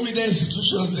 you go meet the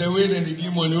institutions there where they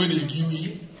give money, where they give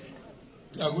me.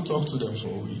 I go talk to them for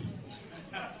a week.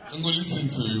 And go listen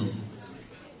to you.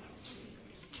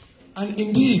 And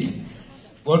indeed,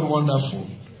 God wonderful.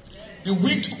 The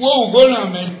week where we go to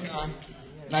America,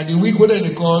 now the week what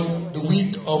they call the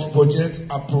week of budget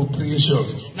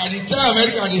appropriations. Now the time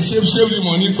America they shape the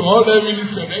money to all the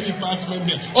ministries, any department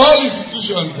there, all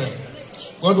institutions there.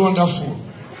 God wonderful.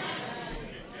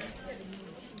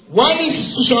 One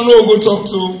institution we'll go talk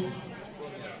to,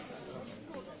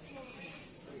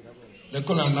 they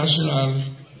call a National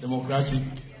Democratic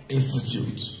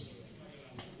Institute.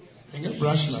 They get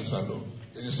branch in Salon.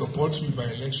 Then they support me by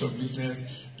election business.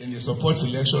 Then they support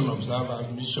election observers,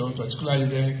 mission, particularly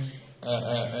then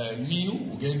new,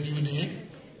 we get new day.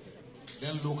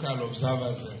 Then local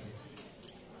observers.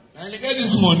 And they get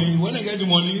this money. When they get the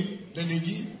money, then they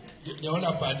give the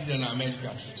other party in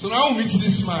America. So now we meet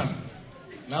this man.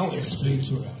 Now we explain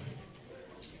to her.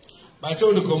 By the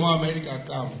time the Common America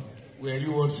come, where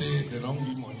you would say they don't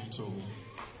give money to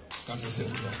Cancer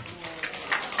Center.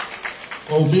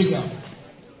 Or bigger.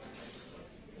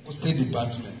 Or State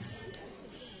Department.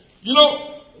 You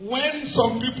know, when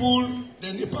some people,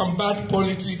 then they bad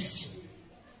politics,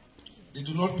 they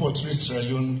do not portray Sierra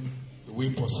Leone the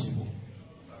way possible.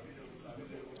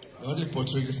 They only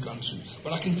portray this country.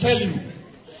 But I can tell you,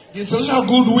 the international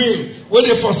goodwill, where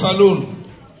they for Salone,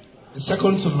 is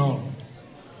second to none.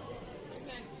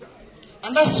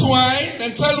 And that's why,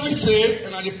 until we say,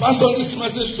 and I pass on this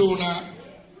message to Una,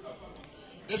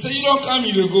 they say, you don't come,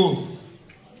 you go.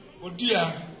 But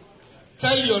dear,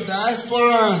 tell your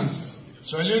diasporans,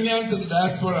 Sierra Leoneans in the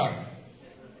diaspora,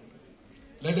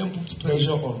 let them put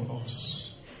pressure on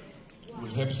us. It will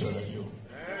help Sierra Leone.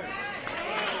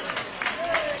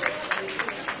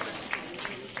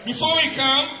 Before we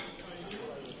come,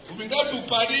 we will go to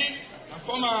party, a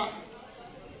former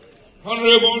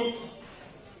honorable,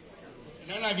 and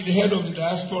then I'll be the head of the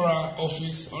diaspora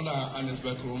office under Ernest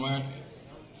Bekroma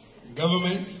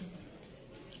government.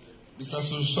 Mr.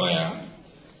 Sosoya,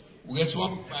 we get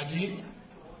one party,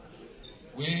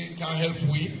 we can help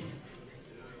with.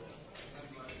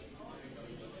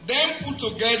 Then put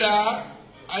together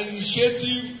an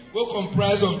initiative will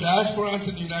comprise of diasporans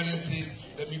in the United States.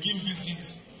 Then we give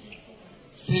visits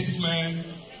statesmen,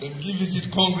 then give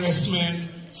visit congressmen,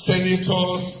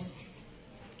 senators.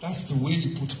 That's the way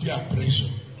you put peer pressure.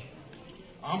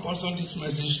 I'm passing this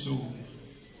message to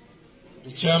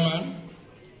the chairman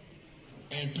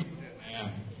and to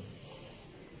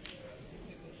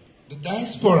the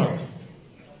diaspora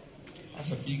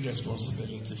has a big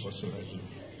responsibility for Sierra Leone.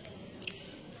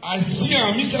 I see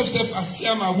him, myself, I see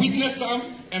him, I witness him,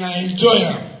 and I enjoy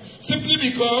him. Simply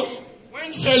because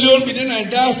when Sierra Leone began to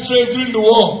die straight during the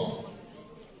war,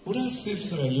 would I save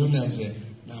Sierra Leone and say,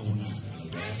 now we're not the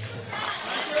diaspora?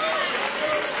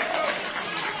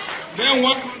 Then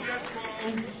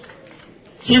 1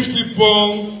 50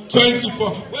 pounds, 20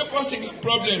 pounds. We're passing a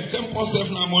problem, 10 pounds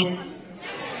self now money.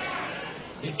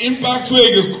 The impact where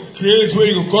you create, where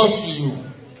you cost for you.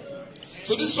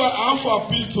 So this is why I have for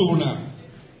appeal to Una.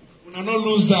 Una not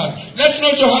lose that. Let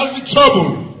not your heart be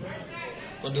troubled.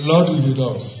 But the Lord will be with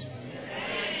us.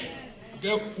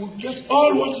 We'll get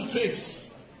all what it takes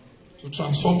to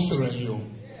transform Sierra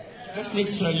Leone. Let's make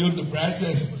Sierra Leone the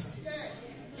brightest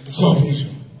in the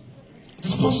sub-region. It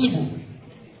is possible.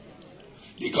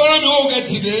 The economy we will get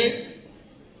today,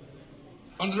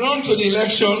 on the run to the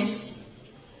elections,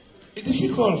 It's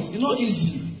difficult. It's not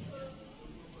easy.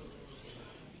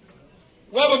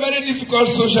 We have a very difficult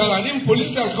social and even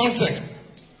political context.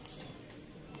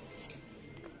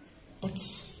 But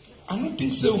I don't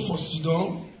think so for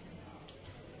Sudan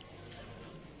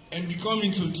and become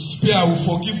into despair will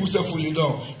forgive yourself for you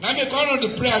down. Now make one of the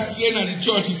prayer today in the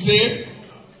church. He said,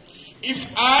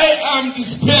 if I am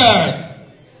despaired,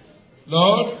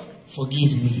 Lord,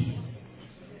 forgive me.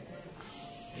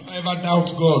 Don't ever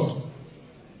doubt God.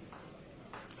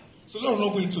 So Lord, I'm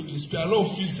not going to despair. Lord,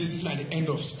 feel say this is not the end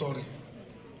of the story.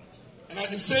 And I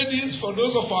say this for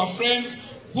those of our friends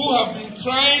who have been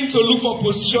trying to look for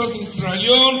positions in Sierra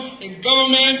Leone, in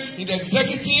government, in the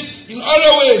executive, in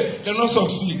other ways, they not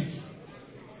succeed.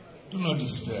 Do not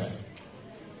despair.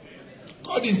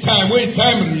 God in time, when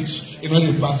time reach, He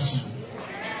not pass you.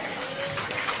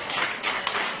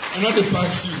 He not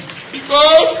pass you.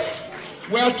 Because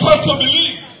we are taught to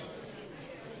believe,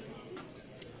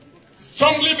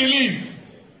 strongly believe,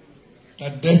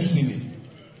 that destiny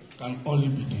can only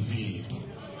be delayed.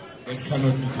 But it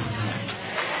cannot be delayed.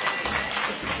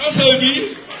 That's how it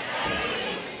be.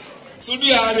 So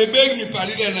they beg me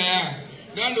party there now.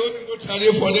 Now they go try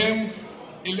for them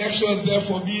elections there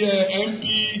for be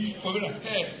MP for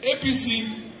hey APC.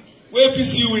 Where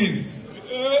APC win?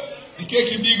 The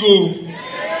cake is big.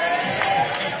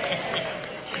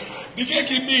 The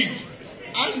cake is big.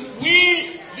 And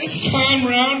we this time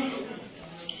round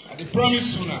I dey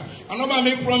promise sooner. I know I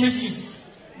make promises.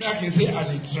 Me I can say I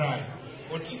dey try.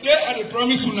 But today I dey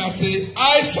promise una say,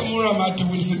 I, Samura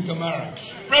Kamara,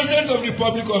 President of the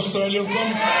Republic of Sierra Leone,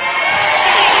 come.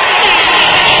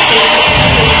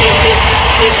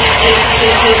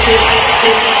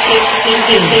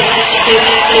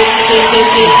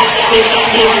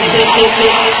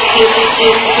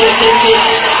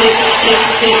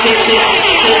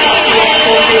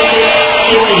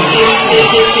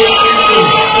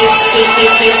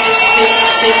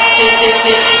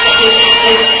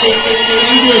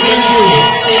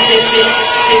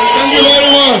 Thank you very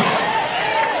much.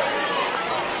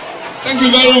 Thank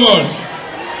you very much.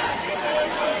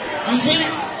 You see,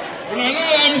 when I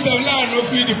know I'm now I don't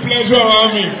feel the pleasure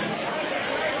around me.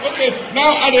 Okay, now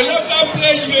I left that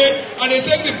pledge here, and they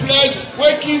take the pledge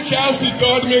where King Charles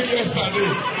III make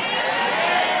yesterday.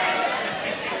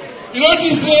 You know what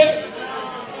he said?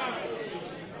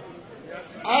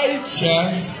 I,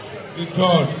 Charles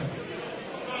III,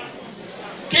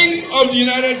 King of the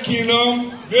United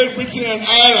Kingdom, Great Britain and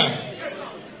Ireland,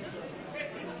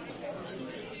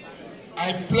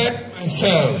 I pledge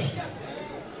myself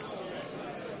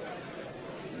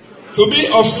to be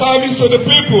of service to the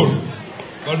people,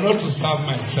 but not to serve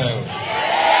myself.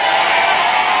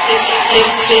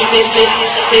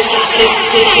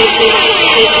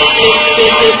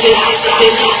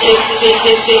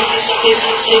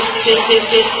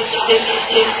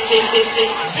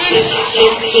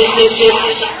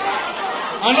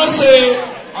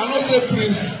 I not say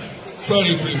Prince,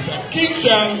 sorry Prince, King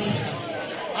Charles.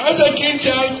 I say King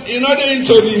Charles in order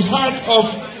into the heart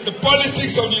of the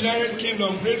politics of the United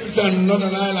Kingdom, Great Britain and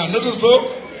Northern Ireland, not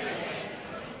so.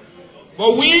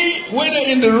 But when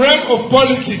in the realm of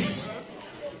politics,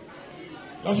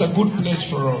 that's a good pledge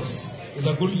for us. It's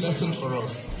a good lesson for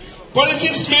us.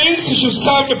 Politics means you should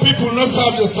serve the people, not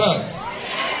serve yourself.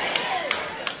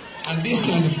 And this is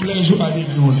the pledge you are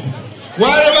giving.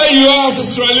 Wherever you are as a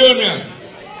Sierra Leonean,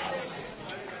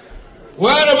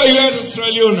 wherever you are as a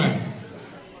Sierra Leonean,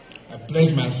 I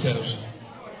pledge myself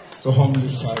to humbly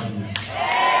serve you.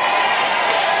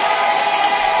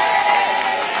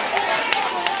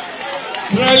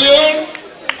 Sierra Leone,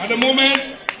 at the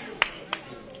moment,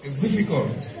 is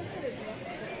difficult.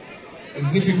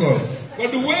 It's difficult.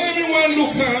 But the way everyone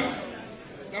looks at,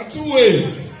 there are two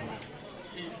ways.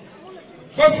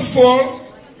 First of all,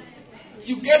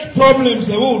 you get problems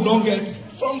that we don't get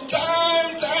from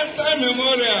time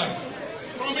memorial,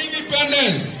 from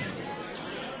independence.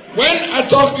 When I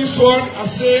talk this one, I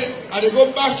say, I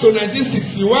go back to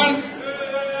 1961.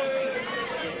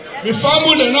 My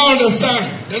family, they don't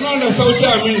understand. They don't understand what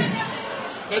I mean.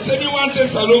 They say, me want to take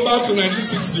Salon back to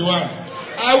 1961.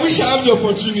 I wish I have the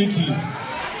opportunity.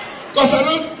 Because I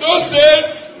know those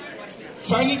days,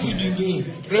 sanity been there,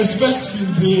 respect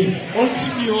been there,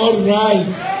 until be all right.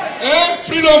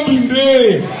 Freedom been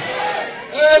there.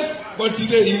 But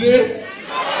today,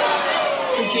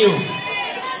 thank you.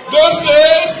 Those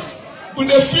days, when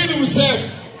they feed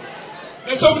themselves,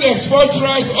 that's how they export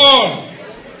rice on.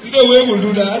 Today, we will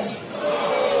do that.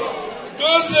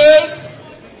 Those days,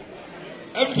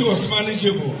 everything was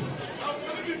manageable.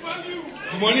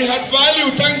 The money had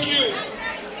value, thank you.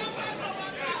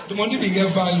 The money didn't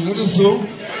get value, not so.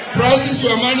 Prices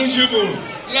were manageable.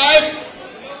 Life,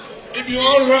 it be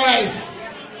all right.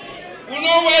 We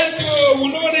know when to, we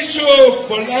know the show,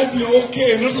 but life be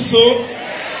okay, not so.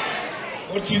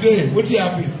 But today, what's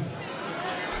happening?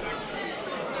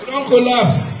 We don't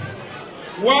collapse.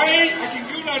 Why? I can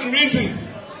give you the reason.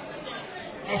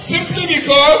 Simply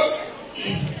because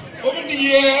over the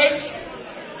years,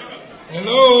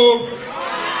 hello,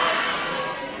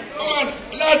 come on,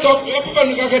 let's talk.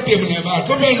 Everybody can get them never.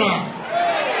 Talk now.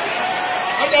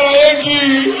 Andara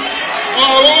yengi,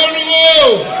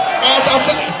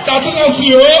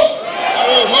 tatanasio.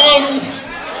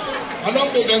 I don't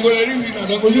think they're going to read it.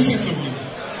 They're going to listen to me.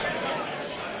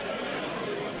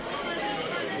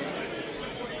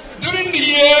 During the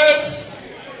years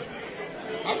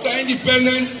after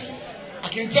independence, I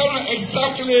can tell you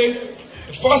exactly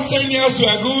the first 10 years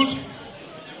were good.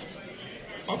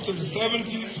 Up to the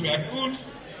 70s were good.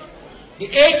 The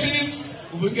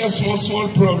 80s, we will get small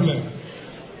problem.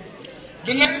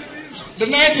 The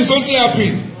 90s, something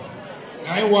happened.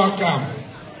 I welcome.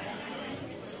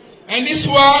 And this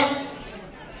one,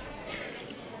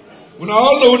 we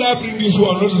all know that I bring this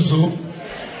one, not so.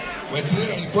 But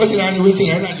the president is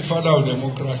the father of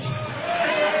democracy.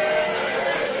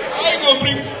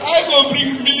 I go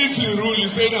bring military rule, you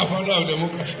say the father of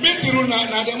democracy. Military rule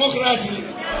na democracy.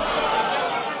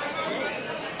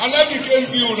 And let me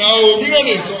case you now, we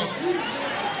don't talk.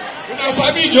 When I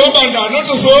sabi Joe Banda, not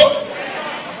so.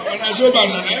 When I Joe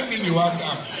Banda, I bring the work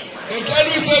down. They tell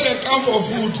me say they come for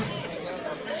food.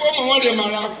 Before my mother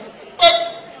mara,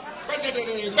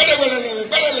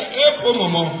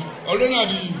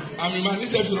 I'm a man,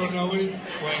 this is run away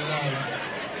for a life.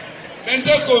 Then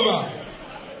take over.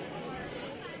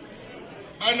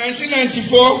 In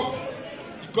 1994,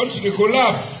 it got to the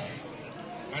collapse.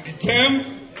 At the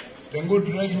time, they go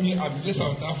drag me up to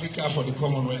South Africa for the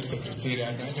Commonwealth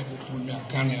Secretariat. Then they go pull me a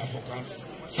Canada for cancer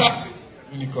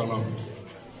in economy.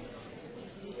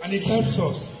 And it helped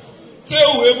us.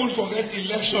 Till we were able to forget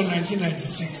election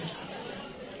 1996.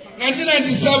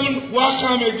 1997, war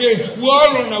came again. We all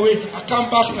run away. I come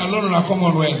back and I learn on a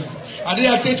Commonwealth. And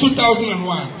then I say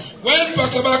 2001. When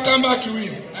Pakaba came back, you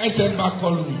win. I sent back,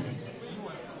 call me.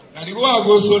 Now the war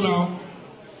goes so now.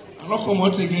 I'm not come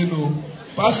out again, no.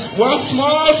 Pass one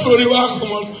small story,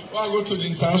 I go to the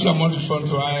International Monetary Fund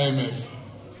to IMF.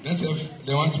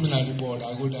 They want me at the board.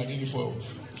 I go there, I did it for a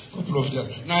couple of years.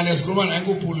 Now let's go and I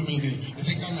go pull me there. They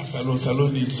say, Ghana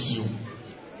Salon needs you.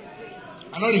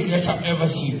 I know the bless her ever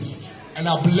since. And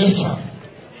I bless her.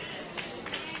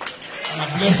 And I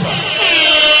bless her.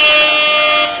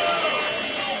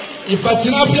 If I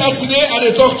turn up here today and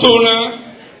I talk to her,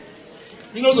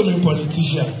 you know some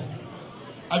politician.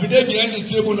 I'll be there behind the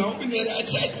table now. Open the right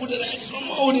side, put the right, no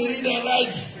more, they read the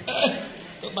right.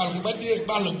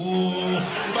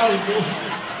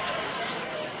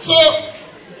 So,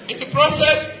 in the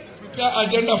process, prepare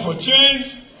agenda for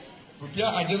change,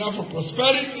 prepare agenda for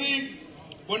prosperity.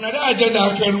 But another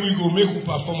agenda can we go make who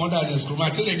perform under the school? I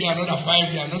tell you again, another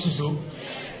 5 years, not so.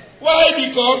 Why?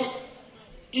 Because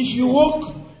if you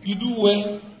work, you do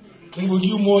well, then we'll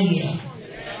give you more year.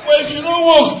 But if you don't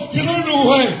work, you don't do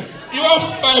well. You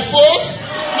want by force?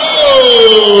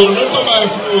 No, not by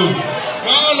force.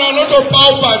 No, not a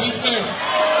power business.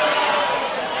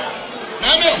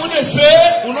 Now, who they say?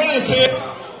 Who they say?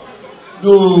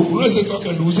 No, who they say talk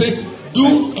and do say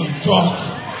do and talk.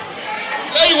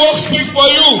 Let your work speak for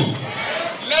you.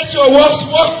 Let your works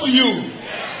work for you.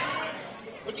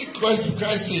 What did Christ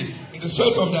say? In the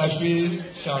sweat of thy face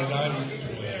shall thou eat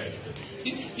bread.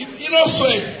 You don't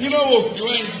sweat. You don't work. You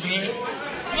want to eat bread?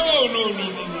 No.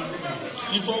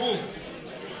 You for work.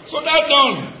 So that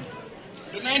done.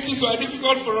 The 90s were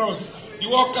difficult for us. The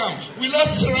war came. We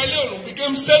lost Sierra Leone. We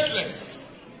became stateless.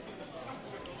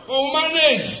 But we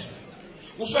managed.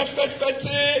 We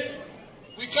fed.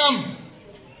 We come.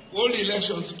 Hold the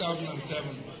election in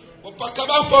 2007. But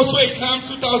Pakaba first way came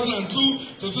 2002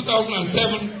 to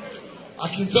 2007. I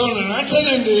can tell you, and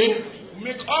we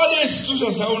make all the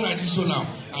institutions our own addition now.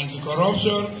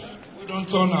 Anti-corruption, we don't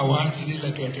turn our one to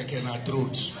like a cake in our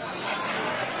throat.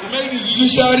 We make the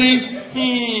judiciary,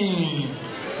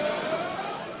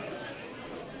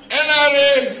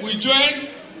 NRA, we join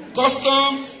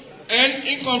customs and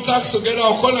income tax together,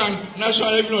 or call an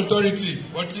National Revenue Authority.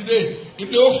 But today, if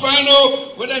they will find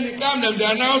out whether they come, them, they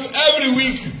announce every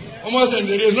week, almost in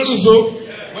the day, not so.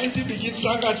 When they begin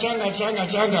tranga,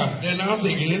 they announce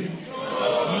again.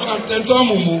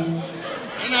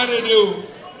 NRA do.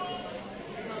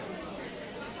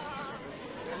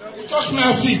 We talk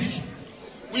NASIT.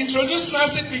 We introduce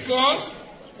NASIT because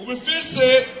we feel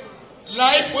say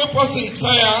life where person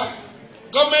retire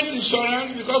government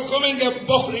insurance, because government get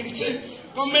bucked, they say,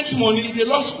 government money, they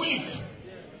lost quick.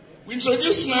 We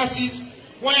introduce NASIT,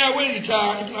 1 year when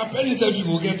retire, if not penny self, you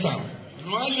will get time. If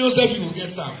you want yourself, you will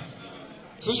get time.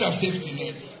 Social safety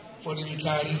net for the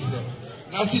retirees there.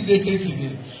 NASIT they take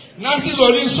today. NASIT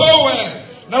running so well.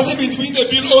 NASIT been the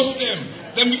bill host them.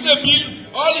 Them been the bill,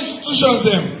 all institutions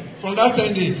them. From that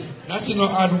time they, NASIT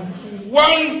not add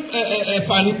one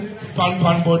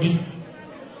pan body.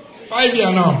 5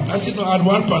 years now, NASIT not add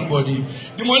one pan body.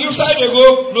 The money side they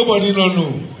go, nobody don't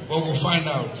know. But we'll find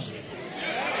out.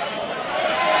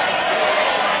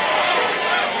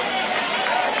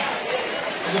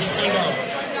 We'll find out.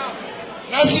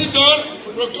 NASIT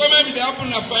done, procurement will happen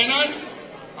in finance.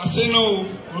 I say no,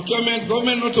 procurement,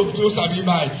 government not to do sabi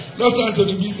buy. Let's turn to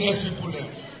the business people there.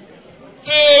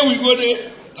 Say we go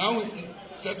there, now we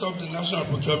set up the National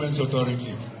Procurement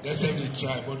Authority. They say they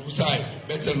try, but we say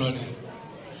better not.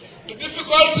 The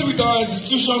difficulty with our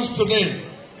institutions today,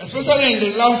 especially in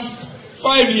the last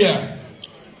 5 years,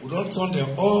 we don't turn them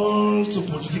all to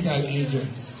political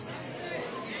agents.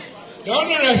 They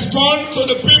only respond to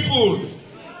the people.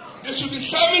 They should be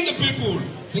serving the people.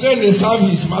 Today they serve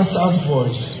his master's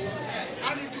voice.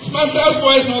 And if his master's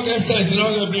voice not get sense, he not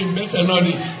going to bring better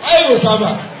knowledge. I will serve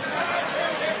her.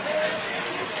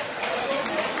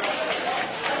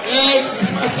 Yes,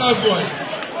 his master's voice.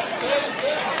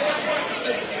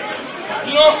 Yes.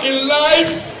 You know, in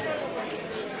life,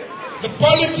 the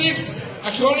politics,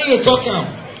 I can only talk them.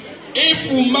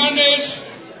 If we manage,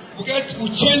 we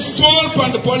change small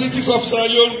part the politics of Sierra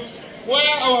Leone,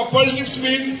 where our politics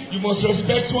means you must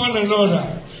respect one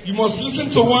another. You must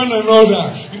listen to one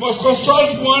another. You must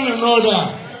consult one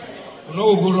another. You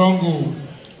know, go wrong, go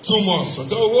too much. So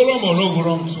tell go wrong or no go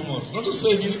wrong too much. Not to say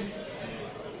it.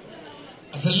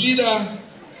 As a leader,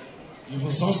 you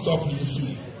must not stop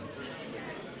listening.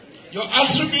 Your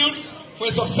attributes for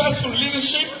a successful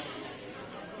leadership.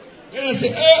 Then I say,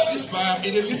 this guy,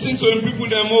 if they listen to him, people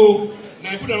them all.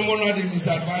 Now people them all not his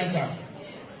advisor.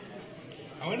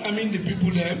 And when I mean the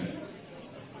people them,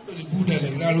 so the people like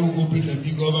that who go bring the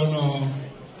big governor,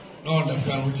 no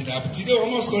understand what it happened. Today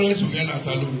almost correct we get a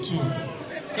salon too.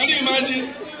 Can you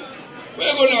imagine? When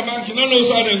you go to the bank, you don't know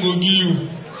how they go give you.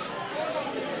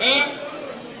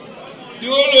 The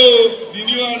old, the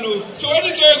new one. So when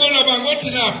you go to the bank, what's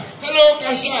it up? Hello,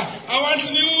 Kasha, I want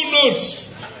new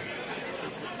notes.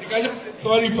 The Kasha,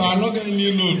 sorry, pa, I'm not getting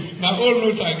new notes. Now old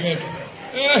notes I get.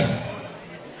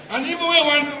 And even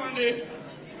when one day,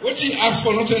 what you ask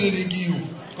for, not only they give you,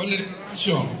 because they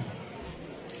action.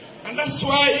 And that's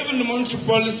why even the monetary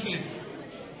policy,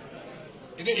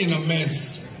 it is in a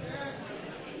mess.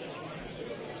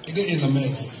 It is in a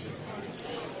mess.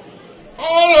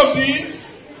 All of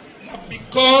these are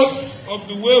because of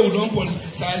the way we don't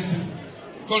politicize the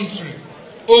country.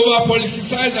 Over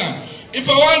politicize them. If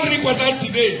I want to drink water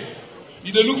today,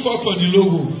 you don't look first for the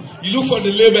logo. You look for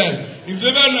the label. If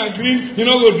the label not green, you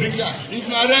don't go drink it. If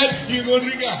not red, you go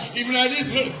drink it. If not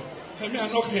this, no. I mean,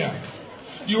 I'm not here.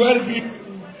 You wear green,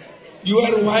 you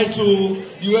wear white,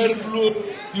 you wear blue,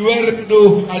 you wear red,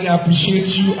 and I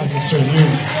appreciate you as a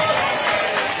Australian.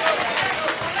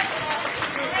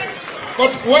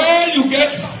 But when you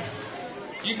get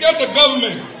a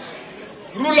government,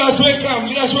 rulers will come,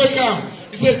 leaders will come.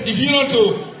 He said, if you not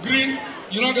to green,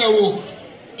 you not get woke.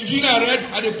 If you not red,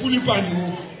 I they pull you pan the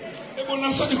woke. They will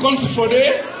not sell the country for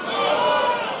there.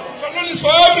 So not is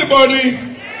for everybody.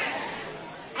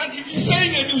 And if you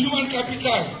say they do human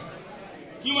capital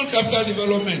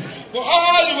development, but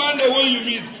all the one day when you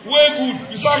meet, way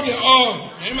good, you say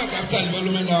human capital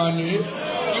development down there.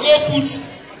 You go put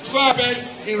square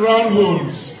beds in round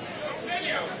holes.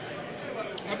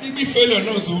 A big failure,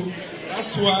 no, so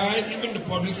that's why even the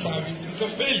public service is a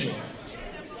failure.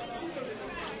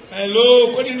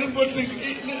 Hello, what did you put?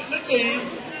 Let's say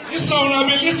this now, I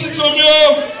mean, listen to me.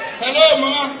 Hello,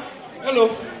 Mama.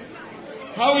 Hello.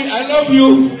 How are you? I love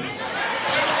you.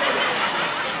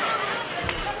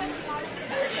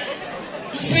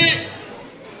 You see,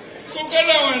 so get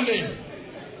that one day.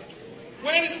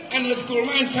 When an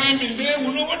exclamation time in there,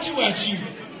 we know what you achieve.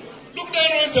 Look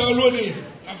down on the whole day.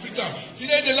 Africa. See,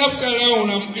 they love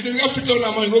Kalam. If they have Africa,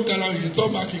 you go Kalam. You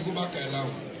turn back, you go back Kalam.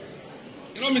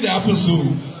 You know me, they happen so.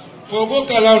 For go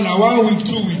Kalam now, 1 week,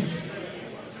 2 weeks.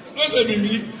 No say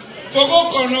me. For go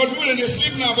Kalam, people they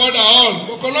sleep now border all.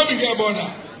 But Kalam get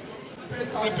border.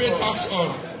 I pay tax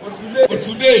all. But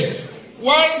today,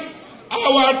 1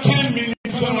 hour 10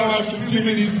 minutes, 1 hour 15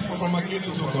 minutes from Makete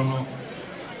to Kalam.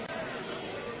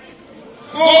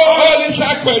 Go all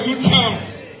inside Kwedu town.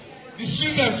 The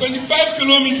streets are 25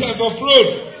 kilometers of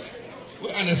road.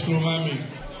 Where an exclamation.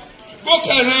 Go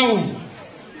Kalam.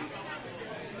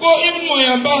 Go even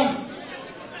Moyamba.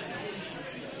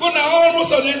 Go now,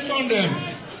 almost of this turn them.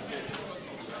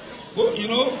 Go, you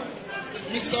know,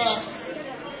 Mr.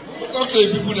 Go talk to the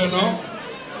people there now.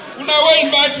 When I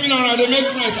invite me now, they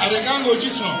make noise, and they can't go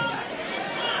just now.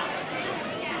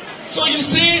 So you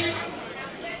see,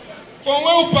 from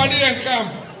where we party and come,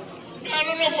 I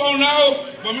don't know for now,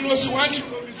 but we know see 1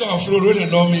 kilometer of road where they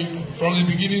know me from the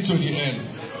beginning to the end.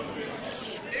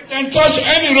 Then touch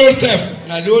any road safe.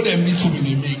 Now the road they meet to be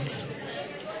the make.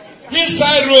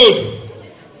 Hillside road.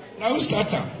 Now we start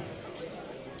them.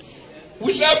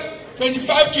 We left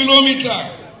 25 kilometers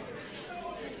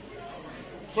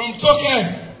from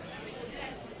Toke.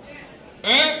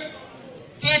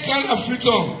 Take kind of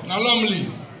freedom. Now normally,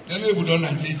 then we would done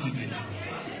at 80 days.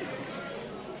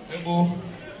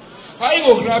 How you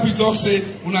go grab it up say,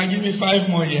 una give me 5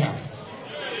 more years?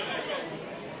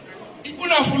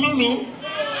 Una fululu.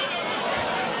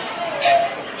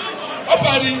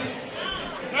 Opadi.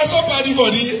 That's opadi for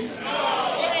the.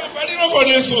 Opadi not for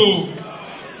this so.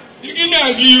 You give me,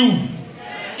 I give you.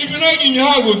 If you don't give me,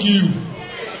 how I go give you?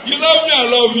 You love me, I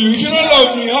love you. If you don't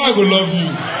love me, how I go love you?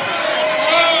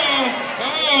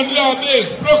 They are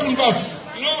big, broken back.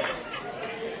 You know?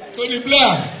 Tony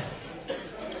Blair.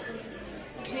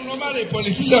 Normally,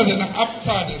 politicians and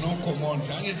after they don't come on,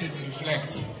 I need to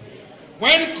reflect.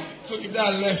 When so if they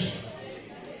are left,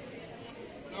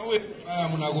 now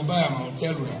I'm gonna go buy I'll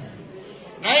tell you that.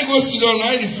 Now you go sit down,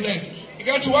 now you reflect. You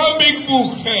got one big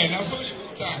book, hey, that's all you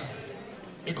got.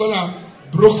 They call them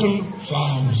broken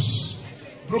vows,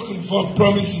 broken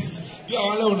promises. You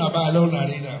are alone about alone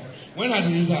reader. When I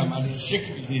read them, I shake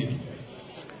my head.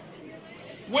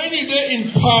 When you're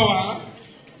in power,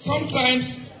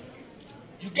 sometimes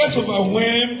you get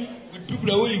overwhelmed with people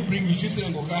that way you bring, you feel say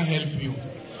they can't help you.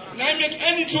 Now make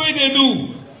any choice they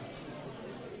do.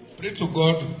 Pray to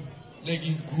God, let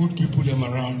you good people them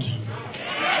around you.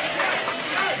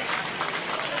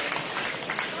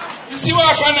 You see what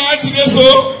I can add today,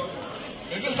 so?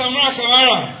 They say Samura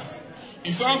Kamara.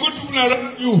 If you have good people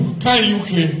around you, can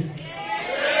UK?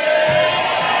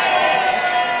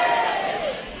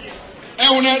 And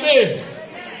when I did,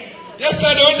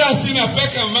 yesterday when I seen a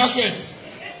Peckham market,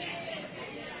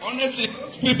 honestly,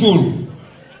 people,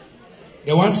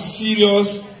 they want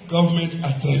serious government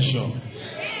attention.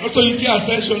 Not so you get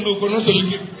attention, no, not so you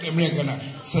get American,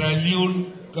 Sierra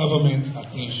Leone government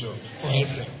attention for help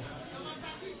them.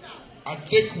 I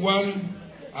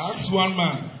asked one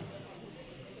man,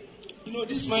 you know,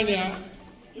 this man here,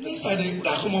 you know,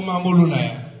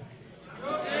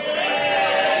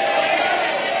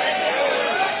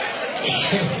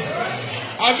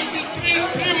 I visited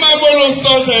three Mamolo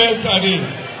stores yesterday.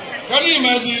 Can you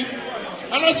imagine?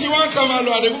 I don't see one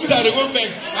Kamalo, and they go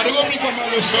vex, and they go bring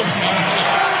Kamalo shop now.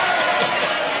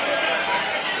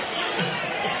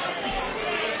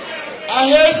 I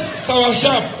hear sour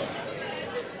shop.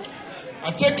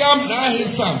 I take him, now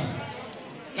his son.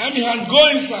 Now me hand go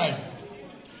inside.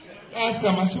 I ask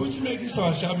him, I say, what you make this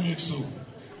sour shop make so?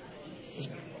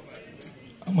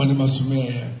 I'm on the Masume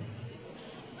here.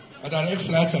 I direct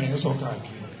flight and yes, okay.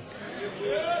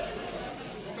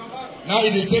 Now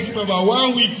it take him about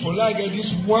 1 week for like get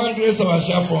this one dress of a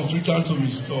shop from Freetown to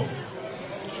restore.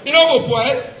 You know what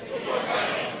point?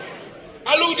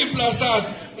 I look the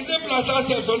plazas. He said plaza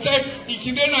self. Sometimes he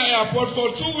can then airport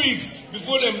for 2 weeks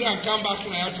before them can come back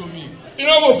and to me. You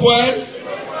know what point?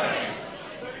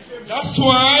 That's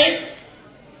why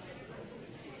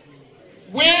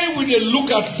when we look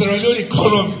at Sierra Leone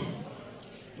economy,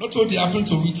 not what happened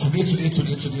to me today.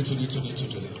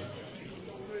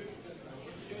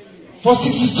 For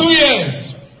 62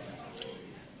 years,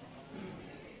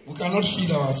 we cannot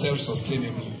feed ourselves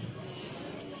sustainably.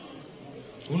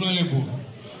 We're not able.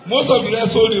 Most of the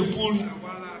rest all they pull.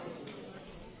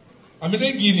 I mean,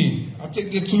 they Guinea. I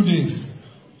take the 2 days.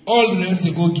 All the rest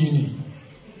they go Guinea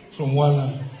from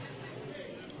Walla.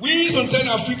 We sometimes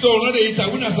Africa will not eat.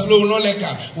 We not like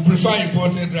we prefer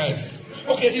imported rice.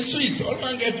 Okay, it's sweet. All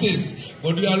man get taste,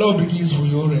 but we allow begins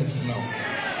with your rest now.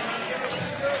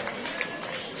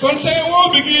 Sometimes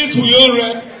what begins with your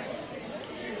rest.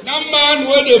 That man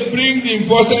where they bring the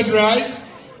imported rice,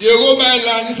 they go buy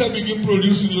land instead begin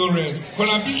producing your rest.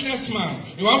 Because a businessman,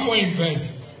 you want to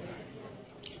invest.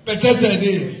 Better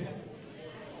today.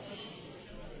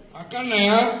 I can't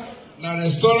na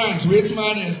restaurant, wait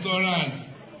man restaurant.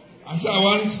 I say I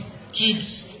want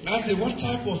chips. Now I say, what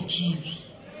type of chips?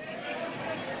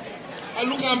 I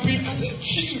look at people, I say,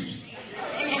 chips.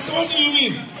 And I say, what do you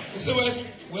mean? They say, well,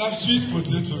 we have sweet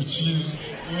potato chips.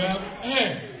 We have,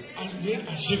 and then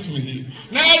I shake my head.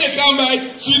 Now they come by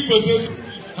sweet potato.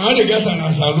 How they get an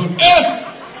asaloon?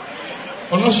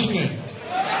 Or not shine.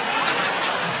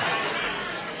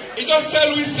 just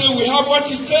tell we say we have what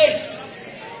it takes.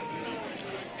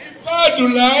 If I do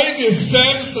lie, they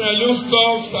sell Sierra Leone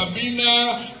stuff,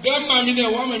 Sabina, them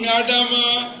Mamina, Wamami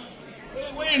Adama,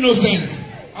 we're innocent.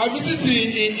 I visit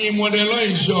in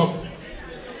Modelo shop.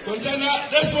 Sometimes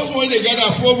that's what when they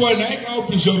gather poor boy, and I can't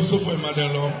help shop so for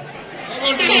Modelo.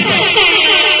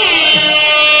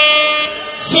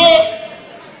 So,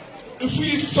 if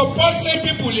we support some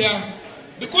people here,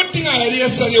 the good thing I heard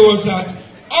yesterday was that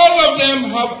all of them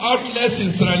have outlets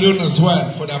in Sierra Leone as well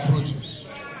for their produce.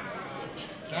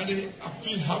 And I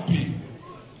feel happy.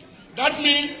 That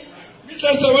means,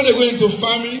 when they go into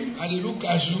farming and they do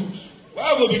cashew,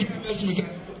 why will be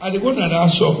and they go to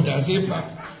that shop, they say,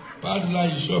 bad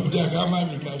line shop, they can't buy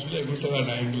me cashew, they go sell in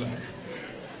England.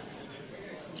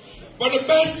 But the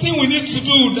best thing we need to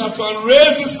do that to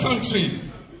raise this country,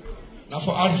 now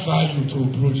for add value to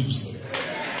produce.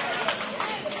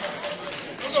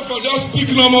 Not for just pick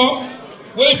no more,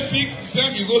 where pick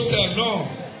them you go sell, no.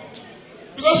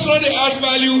 Because you know they add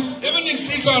value, even in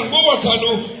Freetown, go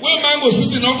Waterloo, where mango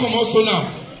sitting on come also now.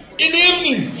 In the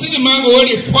evening, see the mango where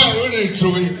they pour, where they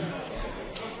throw it.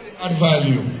 Add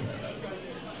value.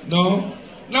 No?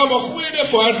 Now, but who is there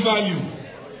for add value?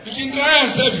 You can dry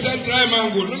and sell dry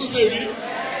mango. Don't say it.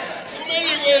 So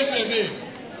many ways a day.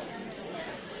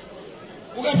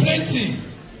 We got plenty.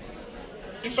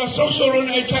 Infrastructure on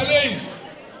a challenge.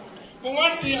 But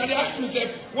one thing I ask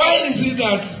myself, why is it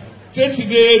that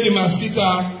today the mosquito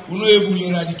will not able to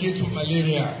eradicate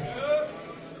malaria?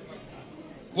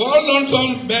 We all don't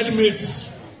turn bed mates.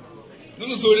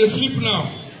 No, so they sleep now.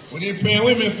 When they pay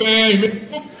women fair,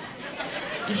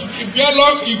 if you get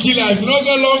long, you kill her. If you don't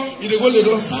get long, you go they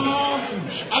don't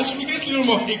serve. As you get little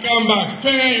more, he come back.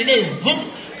 Fair, you know,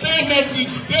 10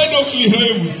 nights, 10 no clean,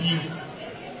 you will sleep.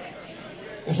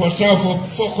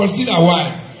 For consider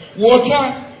why.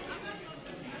 Water.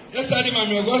 Yesterday, my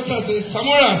Augusta says,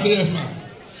 Samura said, man,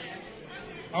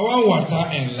 I want water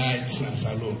and light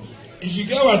alone. If you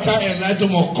get water and light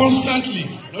more constantly,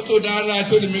 not to that light,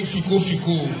 to make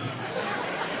fico.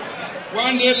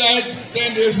 1 day light,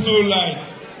 10 days no light.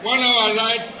 1 hour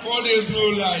light, 4 days no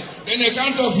light. Then they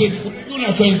can't talk, say, you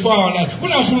not 24-hour light. We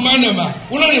not full man number.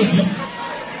 We not see.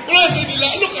 We not see the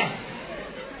light. Look at.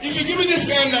 If you give me this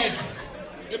kind of light,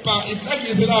 if like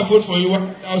you said I vote for you,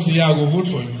 1,000 years I go vote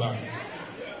for you back.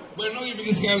 But not giving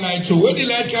this kind of light. So when the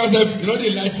light comes up, you know the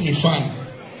light me fan.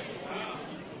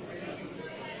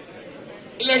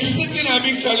 Electricity is a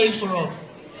big challenge for us.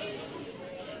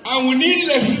 And we need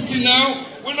electricity now.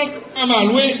 We're not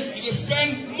normal way. You can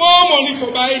spend more money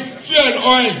for buying fuel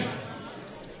oil.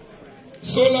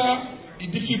 Solar is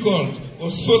difficult,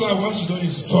 but solar once you don't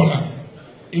install it,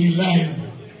 it's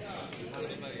reliable.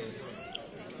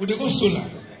 Would they go solar?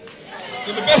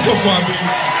 To the best of our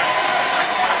ability.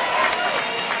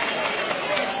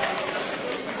 Yes.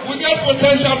 We get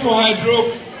potential for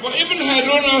hydro, but even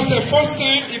hydro now is the first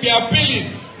time it be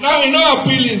appealing. Now we're not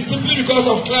appealing simply because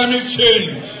of climate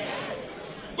change.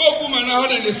 Go woman how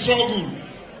they struggle.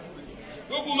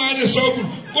 Go woman they struggle.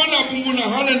 Go na bumuna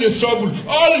how they struggle.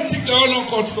 All the things they all don't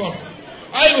cut.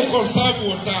 I will conserve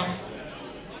water.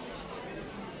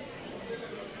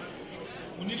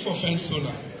 We need for fence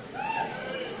solar.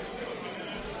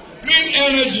 Green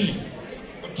energy,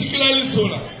 particularly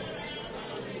solar.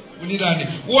 We need that.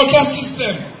 Water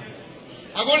system.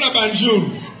 I go na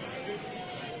Banjul.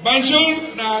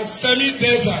 Banjul na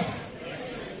semi-desert.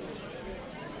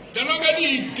 They're not going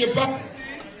to get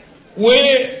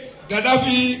where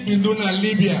Gaddafi been doing in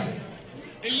Libya.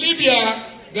 In Libya,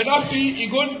 Gaddafi he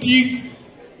go dig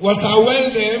water well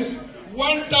them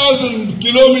 1,000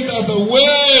 kilometers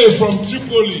away from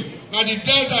Tripoli. Now the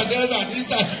desert, this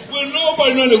side, where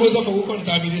nobody knows the goes for who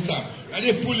contaminate them. And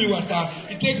they pull the water,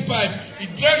 he take pipe, he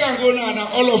drag and go now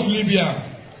all of Libya.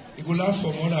 It will last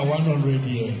for more than 100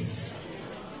 years.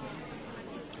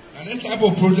 And that type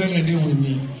of project and they will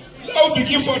need. Now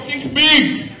begin for think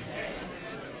big.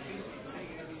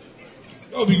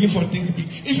 Now begin for think big.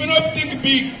 If you don't think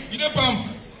big, you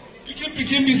don't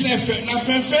begin business. Now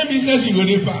fair business you go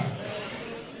deeper.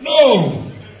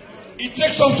 No, it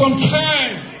takes us some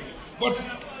time, but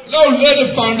now lay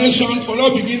the foundations for now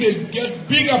begin to get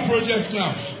bigger projects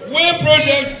now. Where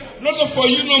projects not for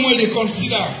you no more they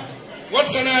consider. What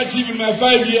can I achieve in my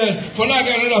 5 years? For now I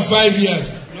get another 5 years.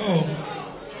 No.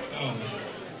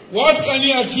 What can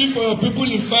you achieve for your people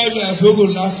in 5 years who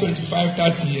will last 25,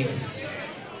 30 years?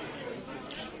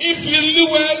 If you do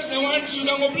well, they want you,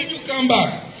 they will bring you come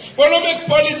back. But don't make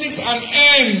politics an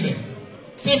end.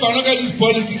 Say if I don't get this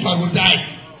politics, I will die.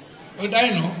 I will die,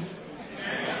 no?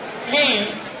 Hey,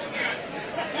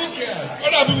 who cares?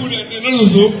 Other people, they know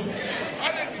so.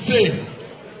 I say,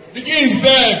 the king is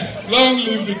dead. Long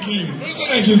live the king. That's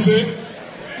what I can say.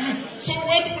 So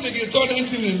when people get told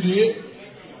anything in there,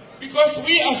 because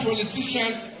we as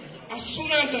politicians, as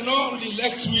soon as they know we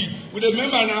elect we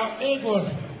remember now, hey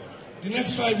God, the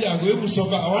next 5 years I go able to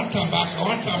suffer, I want time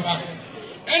back.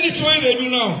 Anything they do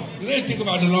now, they don't think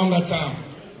about the longer term.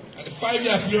 At the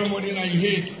 5-year period, more than you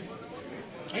hate.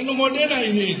 I know more than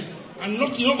you hate. And you're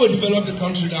not going to develop the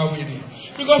country that way.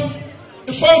 Because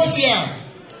the first year,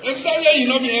 if you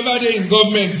not be ever there in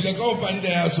government, like how pan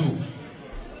there so.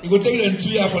 You go take them 2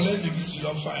 years for letting you see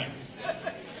them fine.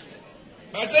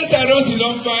 But I don't see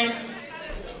them fine.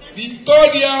 The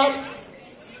 3rd year,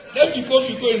 let you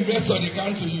go invest on the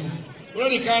country to you. When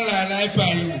they can't lie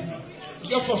by you. You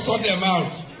got to sort them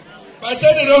out. By the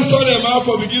time they don't sort them out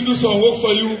for begin to do some work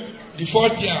for you, the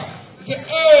 4th year, you say,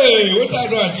 hey, what I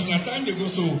do at you? Now time they go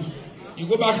so, you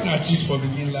go back and teach for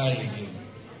begin lie again.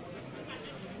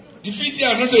 The 5th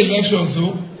year, not an election,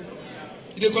 so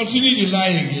they continue to lie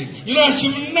again. You know,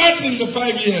 achieve nothing in the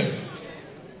 5 years.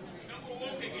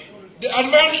 The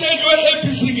advantage what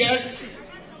APC gets,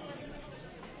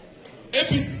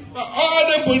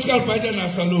 all the political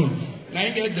parties alone, now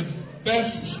you get the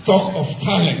best stock of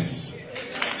talent.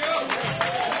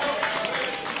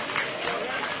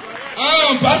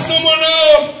 Pastor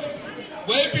Mono,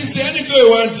 where APC anything you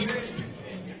want.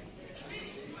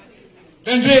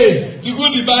 And the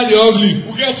good, the bad, the ugly,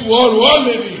 we get to all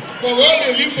lady. But when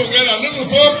they live together, not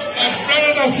so as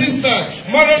brothers and sisters,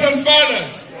 mothers and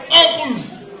fathers, uncles,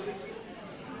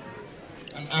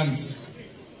 and aunts.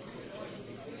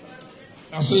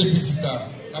 Now so APC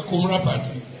na Samura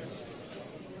party.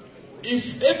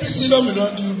 If APC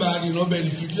don't do bad, you know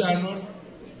benefit, you are not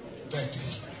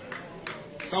vexed.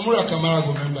 Samura Kamara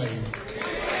go remember you.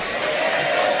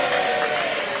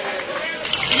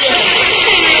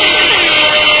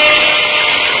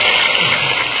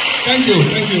 Thank you.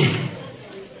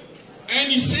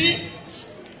 And you see,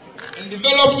 in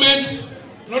development,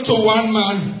 not a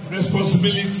one-man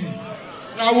responsibility.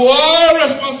 Now, all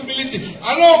responsibility.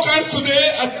 I know can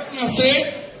today, I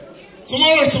say,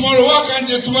 tomorrow, what can't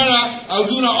you tomorrow? I'll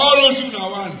do now all what you now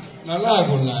want. Now, lie,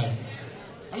 go lie.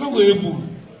 I'm not going able.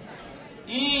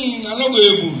 I'm not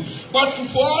going able. But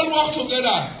if we all work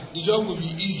together, the job will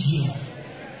be easier.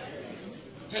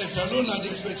 Yes, I know that the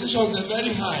expectations are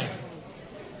very high.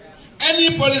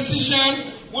 Any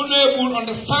politician will not able to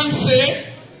understand,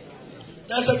 say,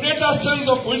 there's a greater sense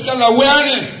of political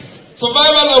awareness,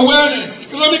 survival awareness,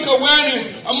 economic awareness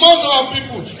amongst our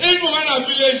people. Even when our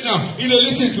village now, you don't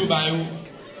listen to Bio.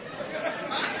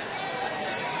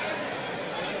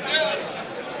 Yes.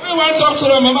 When I want to talk to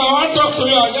them, Mama, I want to talk to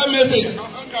you, I get a message.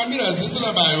 I'm here, listen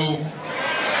to Bio.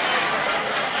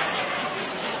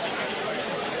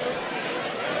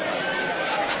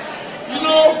 You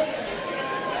know,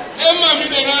 Emma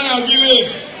meet around our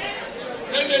village.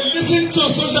 Then they listen to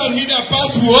social media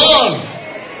pass wall.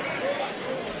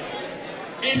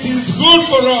 It is good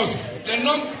for us. They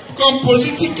not become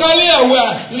politically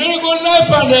aware. You don't go lie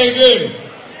and again.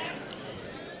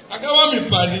 I got one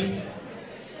party.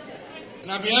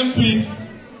 And I be MP.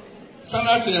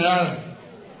 Sana General.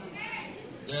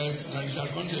 Yes, and we shall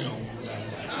continue.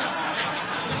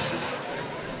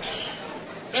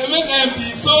 They make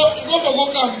MP, so you go for go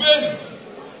campaign.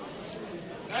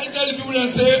 I tell the people and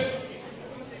say,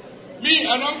 me,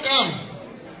 I don't come.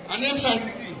 I name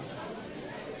Sankiri.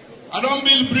 I don't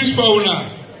build bridge for una.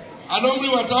 I don't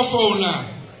build water for una.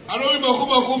 I don't build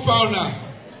baku for una.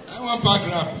 I want park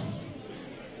rap.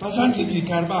 Pasante di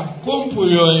karba. Come for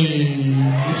your.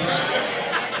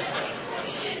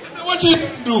 What you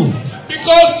do?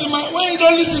 Because when you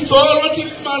don't listen to all what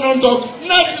this man don't talk,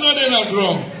 nothing on them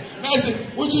wrong. I say,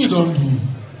 what you don't do?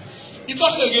 He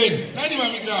talks again. Now the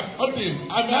man grab. Help him.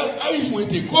 I will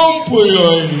wait. Come for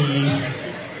your.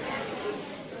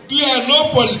 You are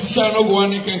no politician, no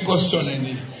one who can question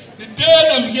any. The day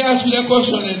them guys will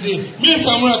question any, me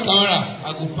Samura Kamara,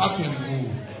 I go pack and go.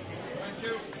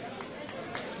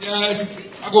 Yes,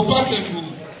 I go pack and go.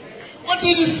 What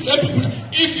is this?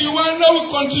 If you want now, we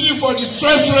continue for the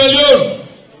stress relief.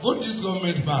 Vote this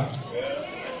government back.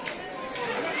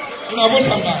 And I vote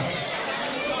them back.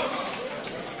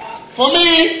 For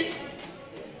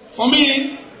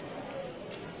me,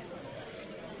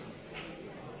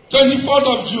 24th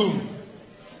of June,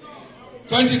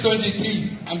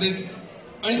 2023, and in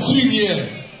 3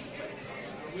 years,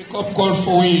 wake up call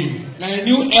for we. Now a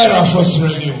new era for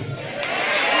Sierra Leone.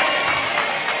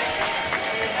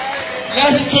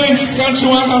 Let's change this country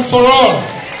once and for all.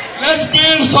 Let's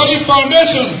build solid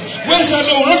foundations. When Sierra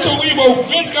Leone, not to we, but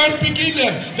great God picking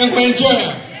them, then we enjoy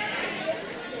them.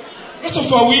 Not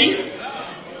for we.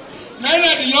 Now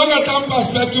at the longer term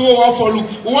perspective,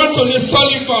 we want to lay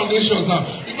solid foundations now.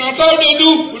 If not how they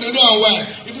do, we don't know well.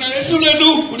 If not they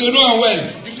do, we don't know well.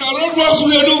 If not road works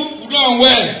we do, we don't know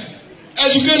well.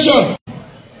 Education.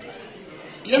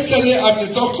 Yesterday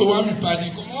I talked to one party,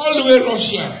 come all the way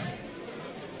Russia.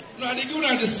 Now they give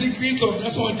them the secrets of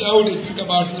that's what they think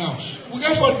about now. We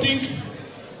got to think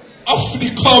off the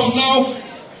curve now,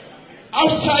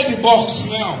 outside the box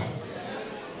now.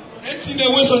 Anything they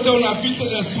waste until they feel so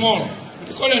they're small.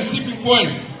 They call them tipping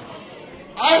points.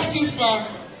 Ask this man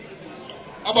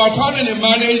about how they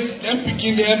manage them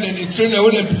picking them, then they train them,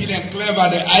 when they picking them clever,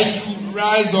 the IQ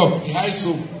rise up, the high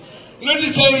soul. You know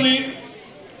they tell me,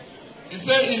 they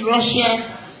say in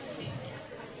Russia,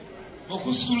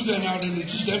 Boku schools are now, then they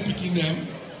teach them picking them.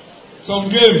 Some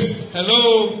games.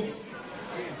 Hello.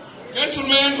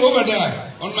 Gentlemen over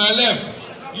there, on my left,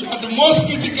 you are the most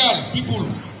critical people.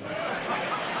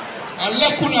 And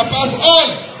let Kuna pass all,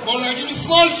 but I give you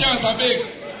small chance, I beg.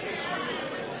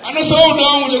 And also hold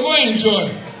on, we go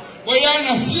enjoy. But you are in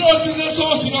a serious business,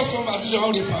 so serious conversation,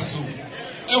 how they pass on.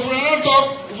 If we not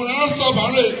talk, if we not stop,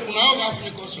 I know you now ask me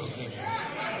questions.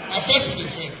 I felt with the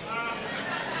fact.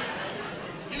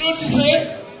 You know what you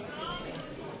say?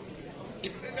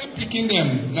 If they're picking them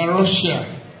in Russia,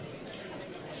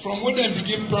 from when they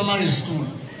begin primary school,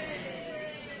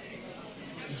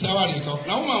 you see how they talk.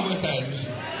 Now, woman, where side is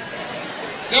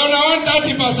they only want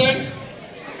 30%.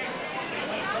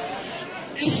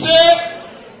 He said,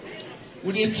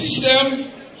 would they teach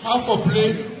them how to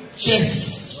play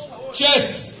chess?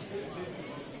 Chess.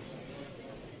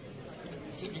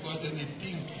 He said, because then they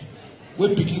think,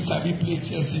 when picking Sabi play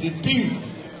chess, they think,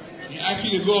 they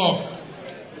actually go up.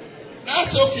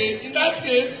 That's okay. In that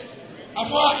case, I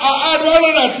had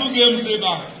 102 games day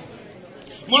back.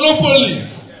 Monopoly,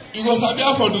 because Sabi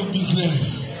have to do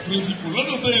business principle. Not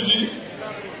to say me.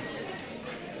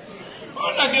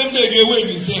 All the game they gave away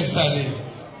this yesterday.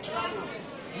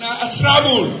 Now,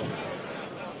 Scrabble.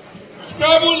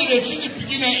 Scrabble is a teach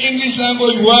picking an English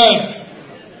language words.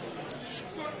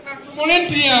 So,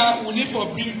 now, we need for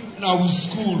bring now with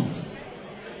school.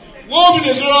 What will be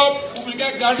the grow up? We will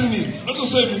get gardening. Not to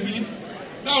say maybe.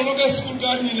 Now we don't get school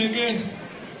gardening again.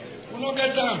 We don't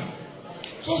get time.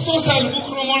 So social book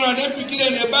Romana, they pick it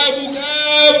and they buy book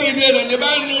every day, and they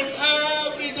buy notes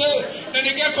every day, and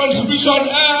they get contribution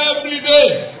every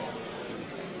day.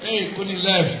 Hey, couldn't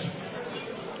left.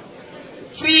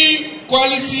 Free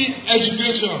quality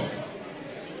education.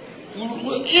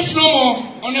 If no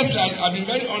more, honestly, I've been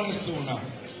very honest to you now.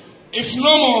 If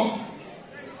no more,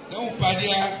 then we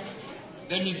padia,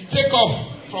 then we take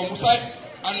off from outside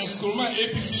and the school man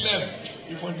APC left.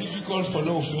 It was difficult for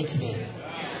no effect there.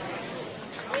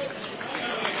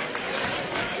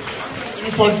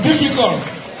 It was difficult.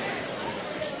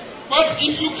 But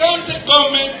if you can't take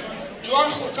government, you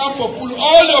have to come for pull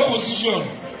all the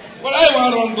opposition. But I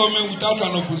want to run government without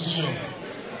an opposition.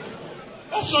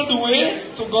 That's not the way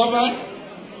to govern.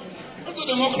 Not to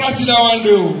democracy that one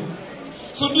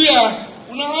day. So do ya,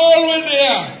 una always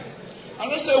there. I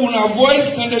don't say una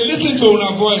voice, and they listen to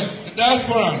una voice. The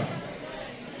diaspora.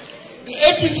 The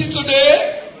APC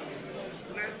today,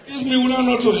 excuse me, una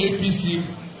not to APC.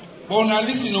 But una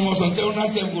listen almost until una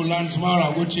say go land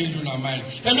tomorrow, I go change una mind.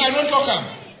 I mean, I don't talk am.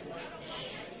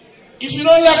 If you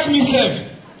don't like me, self,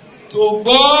 to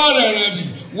God and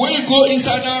when you go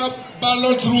inside that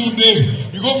ballot room there,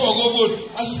 you go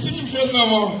vote. As you see me face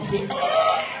now, you say, you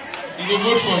go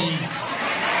vote for me.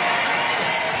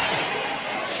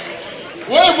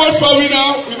 When you vote for me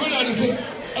now, you go down and say,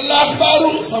 Allah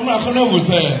Akbaru, Samura Kamara will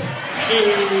say,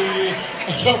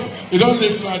 you don't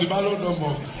listen at the ballot number.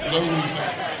 You don't listen.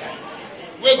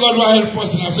 Where God will help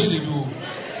us, and that's what they do.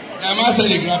 The man said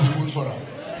they grab the vote for her.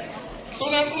 So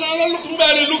now look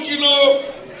back, look, you know.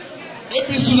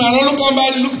 APC now look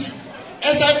back, look.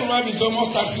 SI program is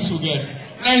almost taxes we get.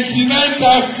 99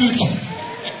 taxes.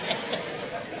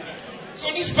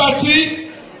 So this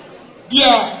party,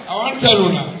 yeah, I want to tell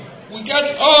you now. We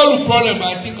get all the problems,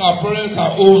 I think our problems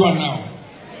are over now.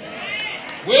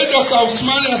 When Dr.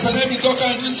 Usman and Sanebi talk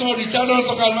and this one, Richard don't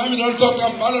talk and Mami don't talk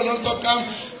and Balo don't talk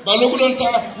and Balogu don't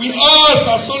talk, we all,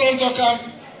 Pastor don't talk and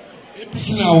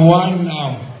APC now one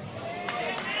now.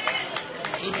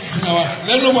 APC now one.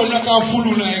 Let nobody not come fool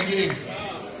you again.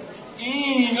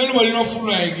 Let nobody not fool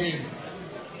you again.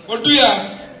 But do ya,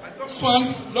 I just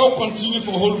want Lord continue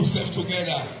for hold yourself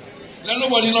together. Let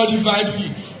nobody not divide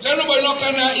me. Let nobody not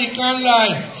he can't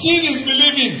lie. Seeing is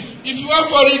believing. If you want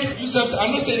for it, you say, I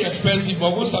don't say it's expensive,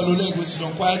 but go salon go sit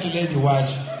down quietly, let the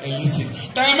watch and listen.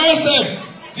 Time myself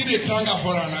did a tranga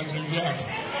for an graveyard.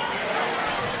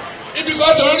 It's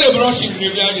because they don't brush in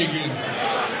graveyard again.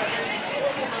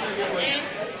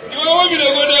 be they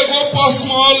go there, go pour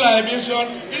small libation.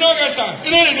 You don't get time.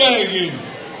 You know they do it again.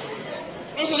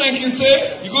 No, so they can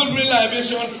say, you go bring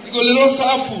libation, you go little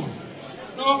serve food.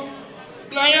 No.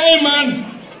 Blind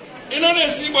man. You know they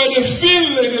see, but they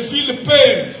feel the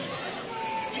pain.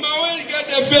 But when you get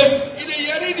their face, they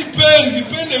hear the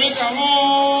pain they make a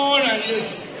moan and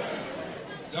yes.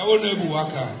 That won't never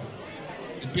work out.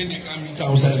 The pain they can't meet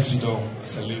outside sit down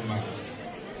as a layman.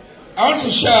 I want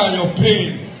to share your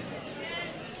pain.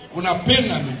 When I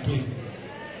pain, I be pain.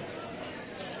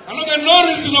 I don't get no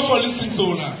reason not for listening to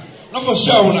una, not for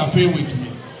share when I pain with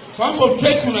me. So I'm for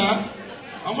take una,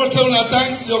 I'm for tell una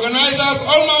thanks the organizers,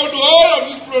 all my do all of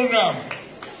this program.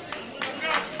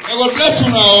 I God bless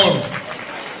una all.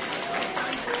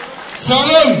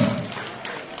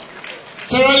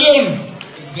 Sierra Leone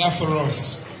is there for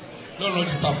us. Don't no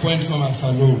disappoint from us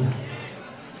alone.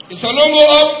 If Salone go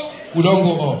up, we don't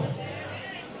go up.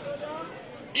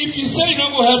 If you say you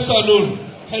don't go help Salone,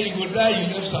 hey, you go die, you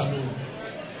left Salone.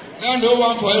 Now no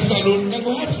one for help Salone, then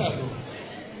go help Salone.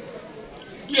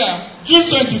 Yeah, June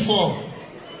 24.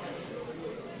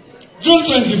 June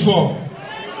 24.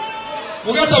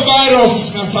 We got a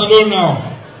virus in Salone now.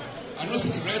 I know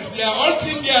the rest there, all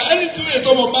things there, anything they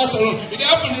talk about Salone, it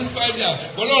happened this 5 years,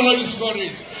 but don't not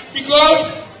discourage.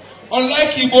 Because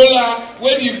unlike Ebola,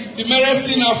 where the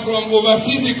medicine are from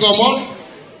overseas, it come out.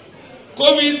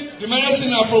 COVID, the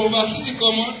medicine are from overseas, it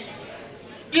come out.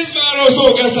 This virus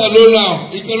also gets alone now.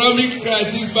 Economic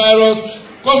crisis virus,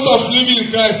 cost of living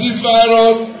crisis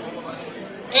virus,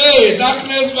 hey,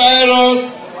 darkness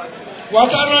virus,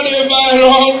 water running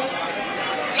virus,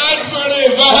 lights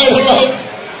running virus,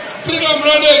 freedom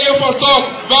running again for talk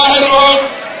virus,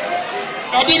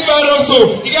 a big virus.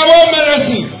 So, you got one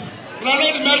medicine. When I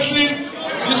know the medicine,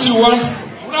 this is one.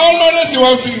 When I know this is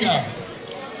one finger.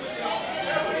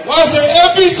 What's the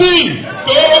APC?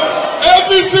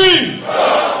 APC!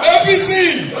 APC!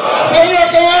 Samura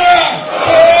Kamara!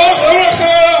 Samura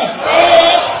Kamara!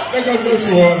 Look at this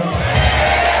one.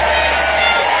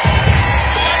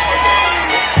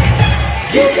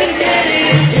 You can get it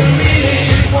if you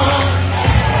really want.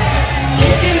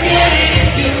 You can get it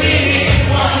if you really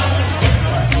want.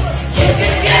 You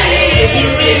can get it if you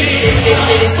really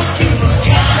want.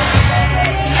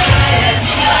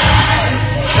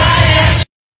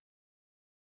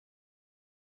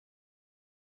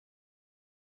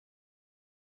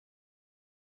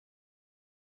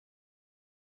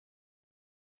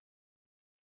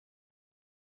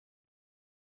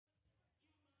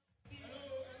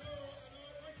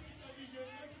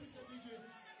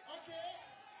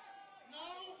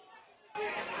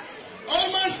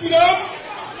 Sit up.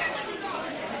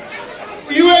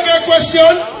 You will get a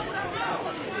question.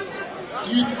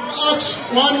 You ask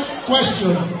one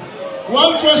question.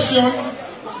 One question.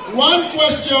 One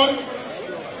question.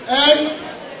 And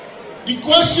the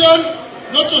question,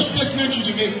 not a statement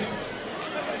you make.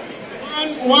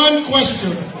 One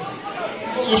question.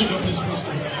 You should have placed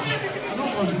question. I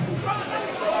don't call you.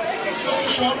 Okay,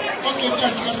 sure. Okay, come.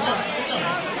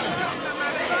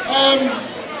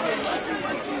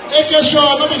 Okay,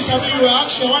 sure, let me serve you.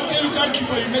 Actually, I want to tell you thank you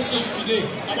for your message today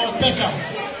about Peckham.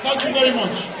 Thank you very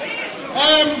much.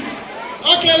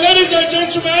 Okay, ladies and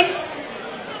gentlemen,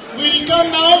 we come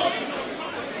now.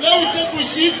 Let we take we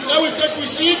seat. Let we take we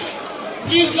seat.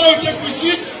 Please, let we take we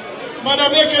seat.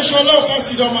 Madam Eke, sure, let we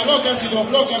sit down. Let we sit down.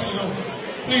 Let we sit down.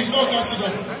 Please, let we sit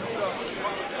down.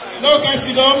 Let we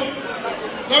sit down.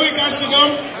 Let we sit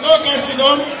down. Let we sit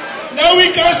down. Let we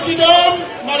sit down.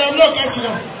 Madam, let we sit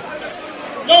down.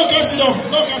 No, can sit down.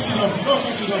 No, can sit down. No,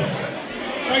 can sit down.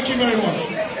 Thank you very much.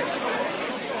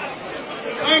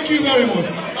 Thank you very much.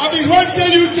 I just want to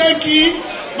tell you thank you,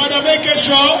 Madam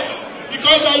Ekeshaw,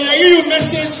 because I hear your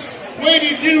message when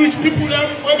you deal with people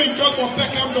that when we talk about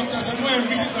Peckham, Dr. Samura and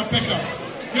visit Peckham.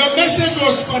 Your message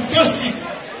was fantastic,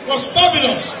 was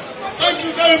fabulous. Thank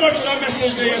you very much for that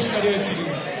message there yesterday and today.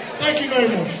 Thank you very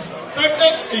much.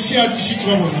 Is she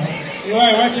trouble now?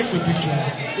 I take the picture.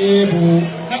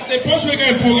 The post we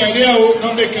get program, they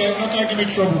not give me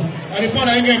trouble. And the part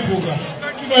I get program.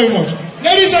 Thank you very much.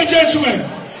 Ladies and gentlemen,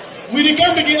 we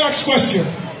can begin ask question.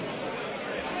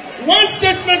 One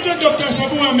statement that Dr.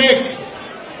 Samura make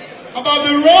about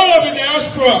the role of the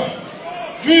diaspora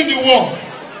during the war.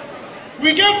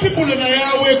 We get people in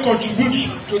Nigeria contribute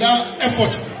to that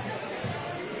effort.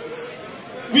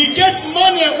 We get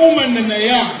men and women in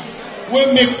Nigeria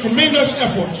will make tremendous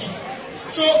efforts.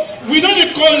 So we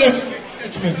don't call them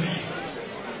statements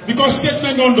because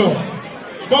statement don't know.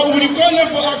 But we call them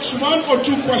for ask one or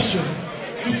two questions.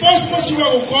 The first person we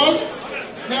will call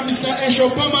now Mr.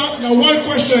 Eshopama. Now one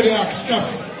question they ask. Come.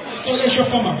 Mr.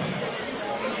 Eshopama.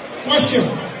 Question.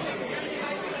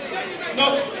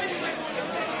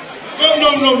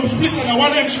 No, please, sir,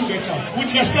 one MC will get, sir.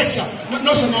 With respect, sir.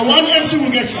 No, sir, one MC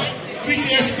will get, sir. With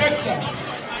respect, sir.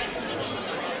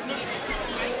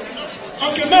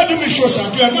 Okay, now do me show, sir.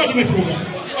 You are not doing a program.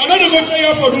 I'm not going to tell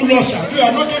you for do law, sir. You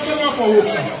are not getting you for work,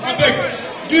 sir. I beg.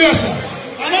 Do you, sir?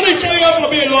 I'm not going to tell you for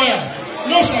being a lawyer.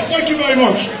 No, sir. Thank you very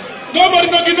much. Nobody,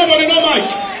 no mic.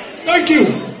 Thank you.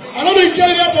 I'm not going to tell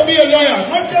you for being a lawyer.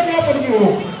 Not tell you for doing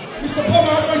work. Mr.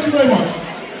 Palmer, thank you very much.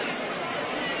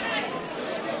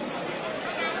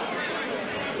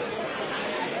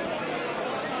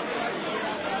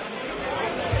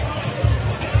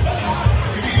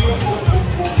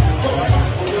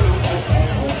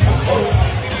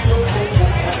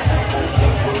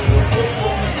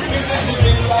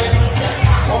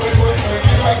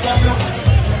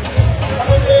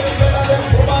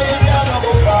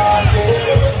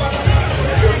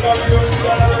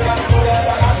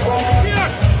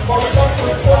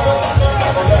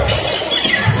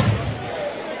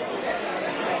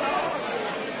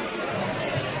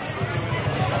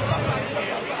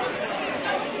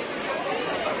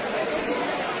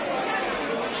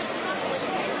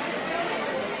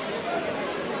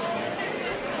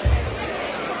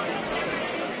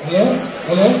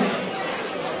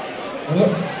 Hello?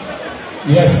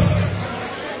 Yes.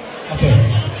 Okay.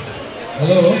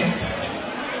 Hello?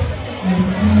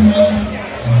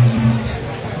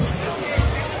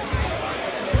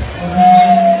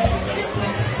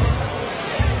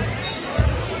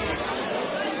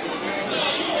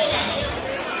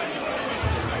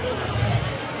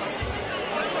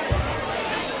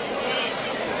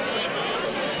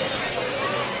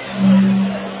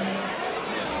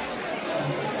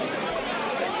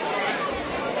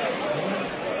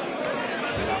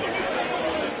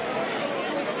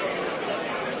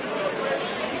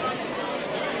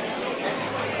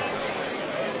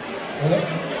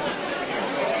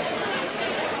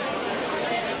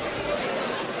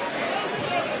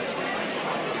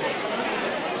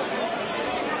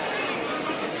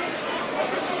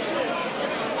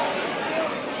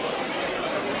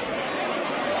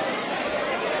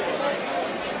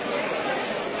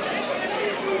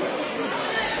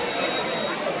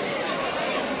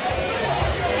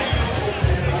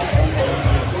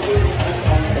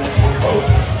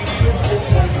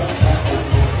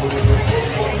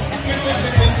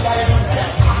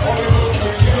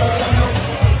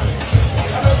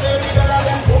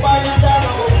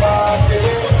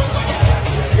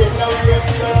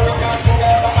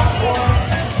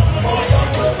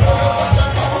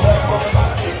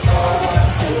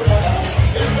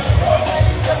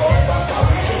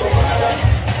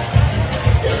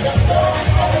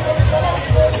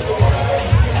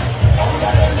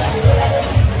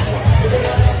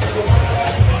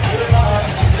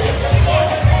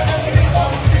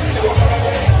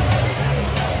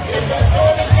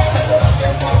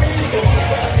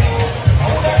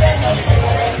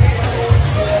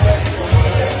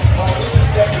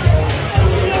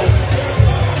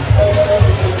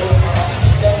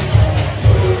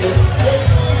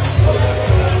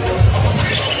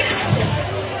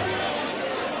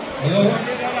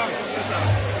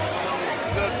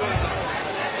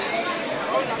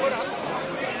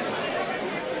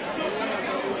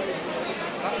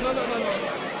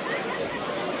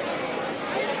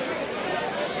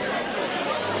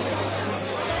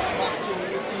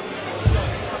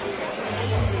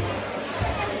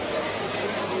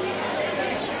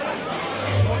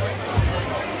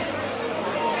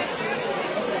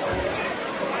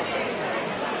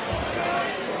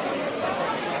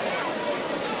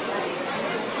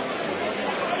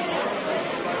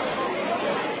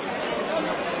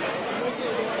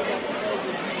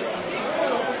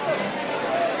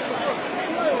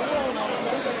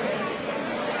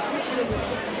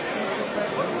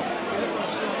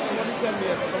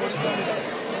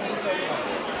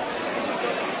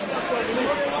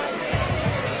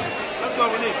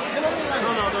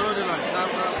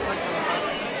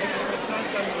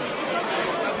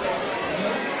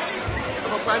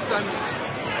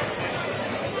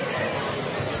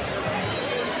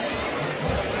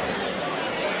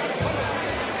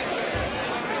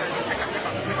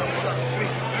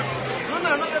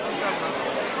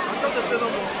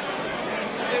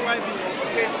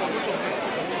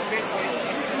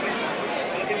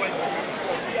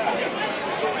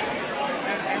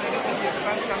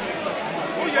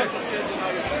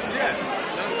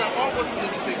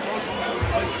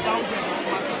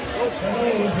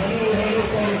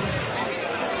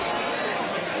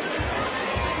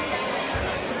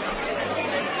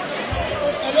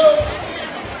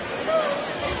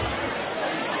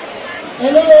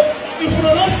 Hello, if you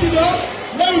don't sit down,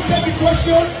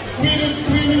 question. We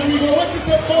go what is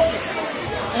it?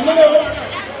 Hello?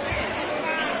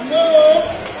 No.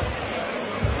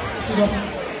 Sit down.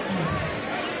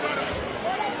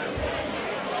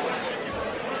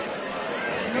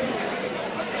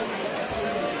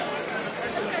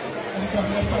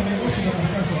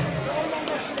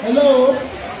 Hello?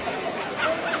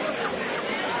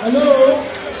 Hello?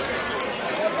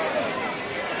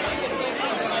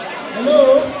 Hello?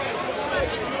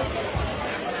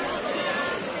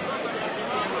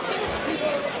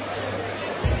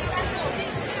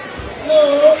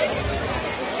 Hello?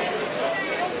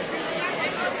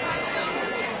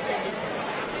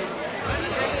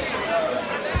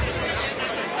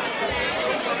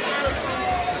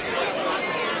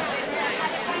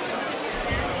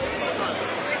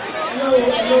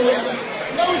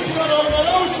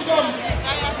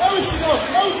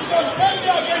 Tell me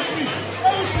against me.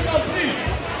 Let me sit down, please.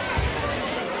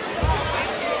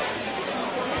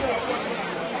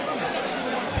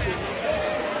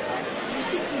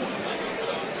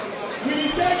 We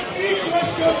will take 3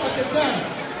 questions at a time.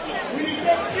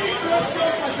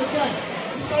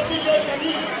 Mr. DJ, can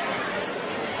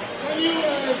you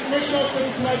make sure so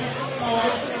this light power?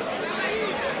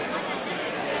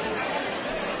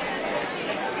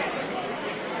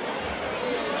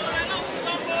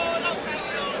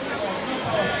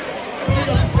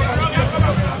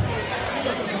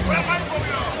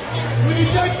 We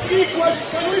need take 3 questions.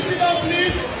 Can we sit down,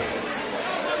 please?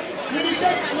 We need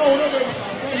take no.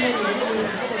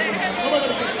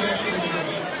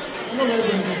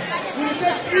 We need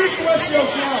take 3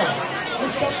 questions now.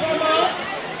 Mr. Kamara,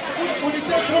 we need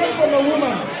take one from a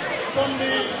woman. From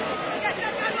the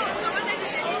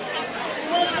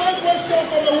one question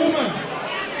from a woman.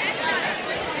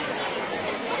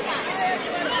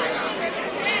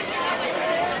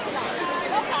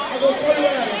 I go call you.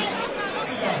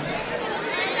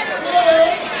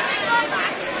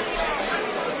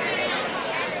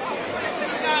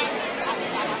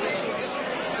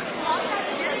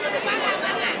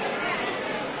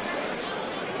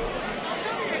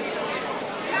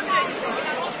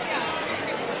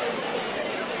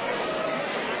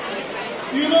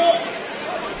 You know,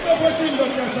 watching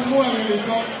Dr. Samura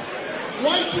talk.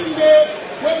 One thing there,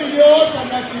 when we all come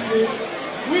that thing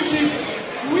which is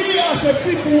we as a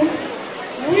people,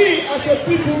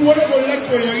 want to elect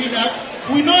for your that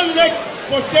we don't like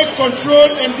for take control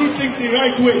and do things the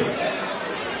right way.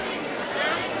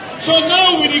 So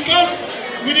now we can't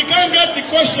get the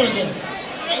questions.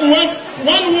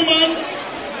 One woman,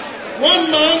 one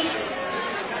man,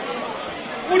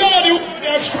 who don't do the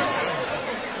extra.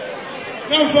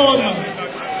 Come forward now.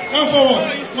 Come forward.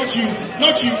 Not you.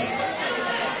 Not you.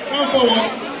 Come forward.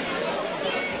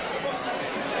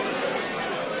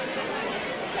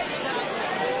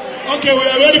 Okay, we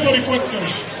are ready for the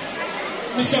questions.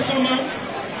 Mr. Pama.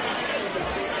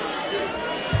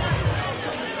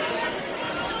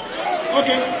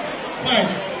 Okay, fine.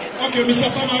 Okay, Mr.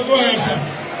 Pama, go ahead, sir.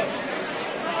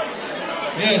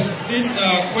 Yes, this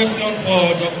question for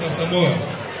Dr. Samura.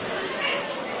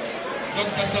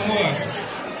 Dr. Samura,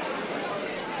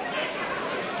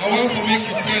 I want to make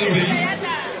you tell me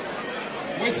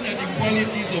what are the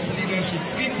qualities of leadership,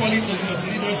 3 qualities of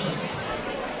leadership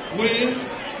where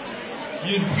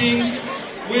you bring,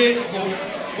 where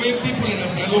people in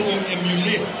Asalongo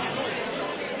emulate.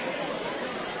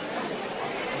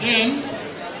 Then,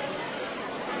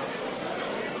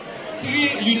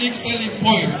 3 unique selling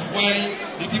points why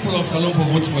the people of Asalongo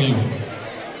vote for you.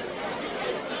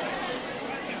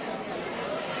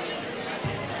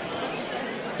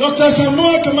 Dr.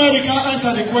 Samura Kamara can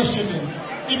answer the question then.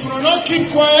 If we do not keep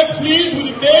quiet, please, with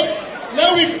the debate,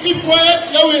 let we keep quiet,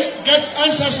 let we get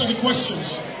answers to the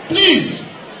questions. Please.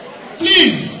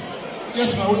 Please.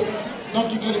 Yes, ma'am.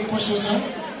 Don't you get the questions, sir?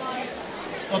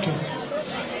 Okay.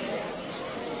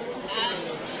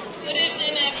 Good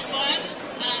evening, everyone.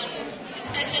 And His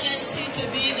Excellency to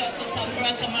be Dr.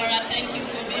 Samura Kamara, thank you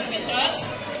for being with us.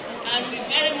 And we're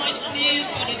very much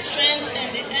pleased for the strength and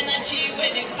the energy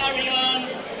where they carry on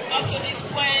up to this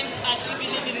point as we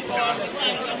believe in God. We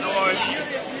thank God for that.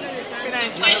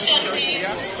 The question is,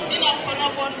 in a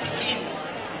Konobon begin.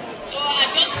 So I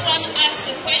just want to ask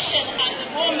the question at the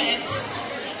moment,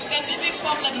 we get the big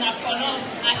problem in Kono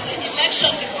as the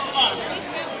election will go on.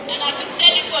 And I can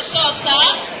tell you for sure, sir,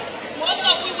 most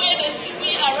of we where they see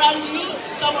we around you,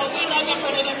 some of we not get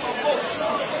ready for votes.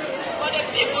 But the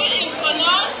people in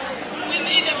Kono, we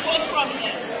need a vote from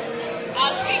them.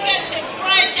 As we get a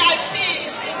fragile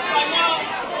peace in Kono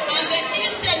and the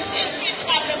Eastern District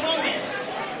at the moment,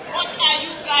 what are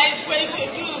you guys going to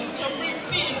do to bring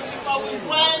peace? Because we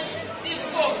want this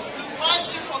vote. We want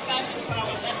you for God to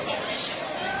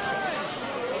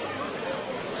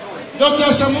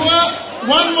Dr. Samura,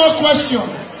 one more question.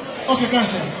 Okay,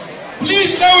 Council.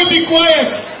 Please, let me be quiet.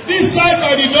 This side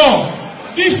by the door.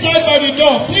 This side by the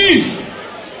door, please.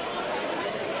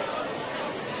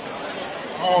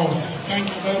 Oh, thank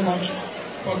you very much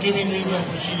for giving me the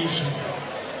opportunity.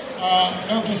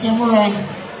 Dr. Samura,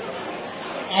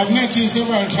 I've met you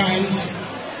several times,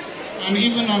 and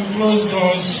even on closed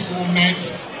doors we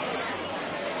met.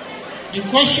 The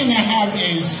question I have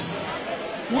is,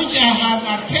 which I have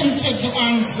attempted to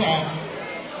answer,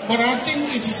 but I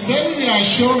think it is very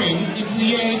reassuring if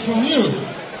we hear it from you.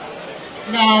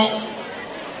 Now,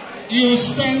 you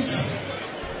spent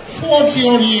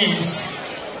 40-odd years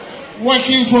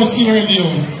working for Sierra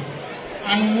Leone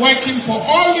and working for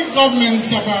all the governments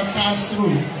that have passed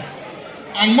through,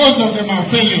 and most of them are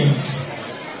failures.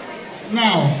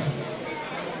 Now,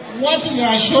 what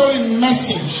reassuring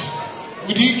message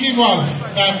would you give us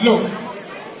that, look,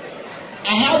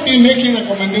 I have been making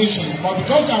recommendations, but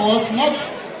because I was not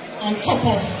on top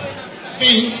of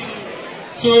things,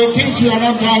 so things were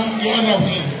not done the other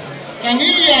way. Can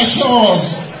you reassure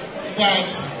us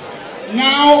that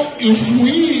now, if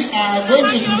we are going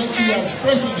to select you as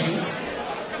president,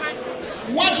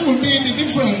 what will be the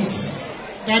difference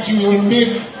that you will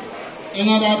make in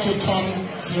order to turn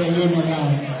Sierra Leone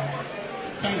around?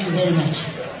 Thank you very much.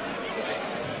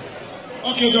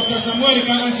 Okay, Dr. Samuel, you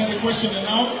can answer the question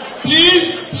now.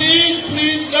 Please,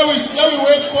 let me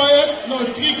wait quiet. No,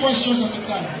 3 questions at a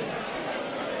time.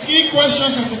 3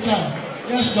 questions at a time.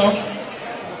 Yes, Doc.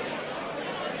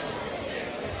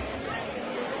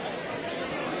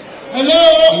 Hello.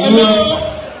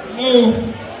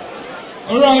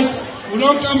 All right, we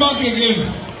don't come back again.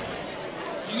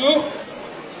 You know,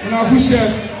 when I push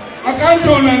it, I can't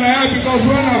tell Nana because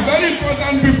we are very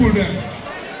important people there.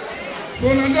 So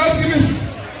now just give me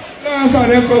answer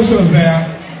their questions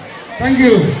there. Thank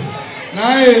you.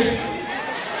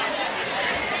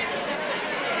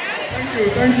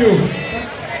 Thank you.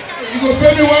 You go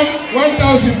pay me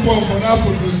 1,000 pounds for that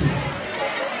photo.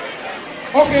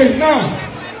 Okay, now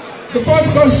the first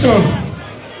question.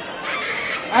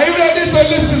 Are you ready to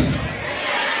listen?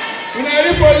 When are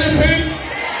you for listening?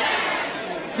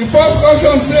 The first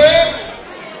question says,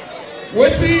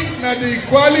 what are the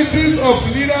qualities of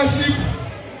leadership?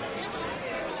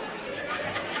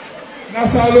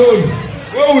 Nasalon,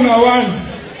 what una want?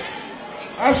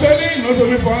 Actually, not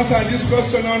only for answer this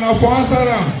question, una for answer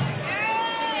them.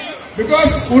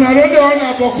 Because una don't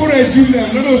want Boku regime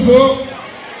them, no so.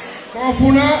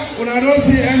 Confuna, una don't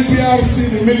see NPRC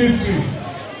in the military.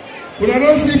 Una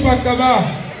don't see Pakaba.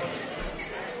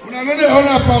 Una don't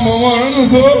want Pamomo, no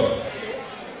so.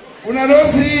 Una don't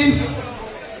see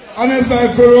Honest by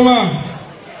Koroma.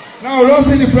 Now we don't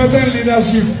see the present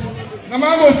leadership. Now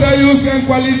I'm going to tell you what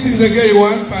qualities again you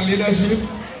want for leadership.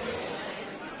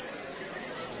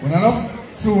 When I'm not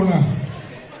true now.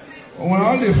 When I'm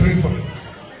all the free for.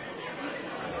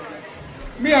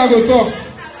 Me, I go talk.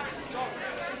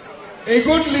 A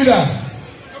good leader.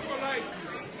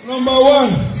 Number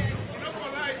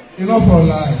 1. Enough for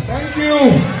life. Thank you.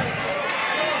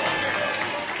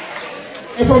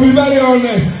 If I be very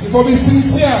honest, if I be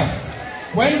sincere,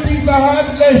 when things are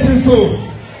hard, let's say so.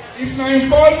 If not in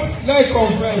fault, let's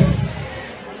confess.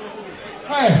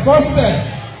 Hi, first step.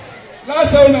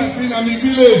 Last time I've been in my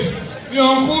village, my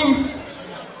uncle,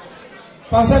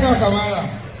 Samura Kamara.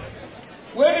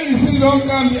 When you see don't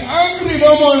come, be angry,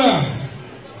 don't wanna.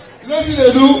 You know what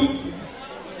they do?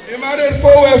 They married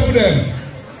 4 wives for them.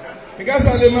 Because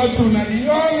they married 2, now the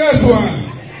youngest one.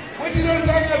 What you don't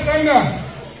tanga?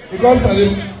 Because they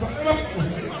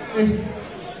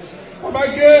Papa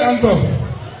Gay and Tough.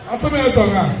 I told me I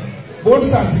both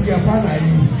Santiki and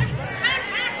Panayi.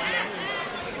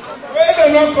 When they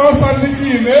don't call Santiki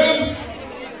in name,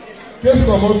 case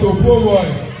come out to poor boy.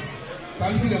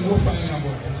 Santiki they go fine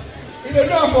about. If they don't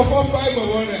have for 4, 5 or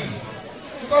 1 them.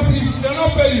 Because if they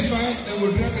don't pay the fine, they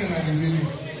will drop them at the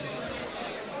village.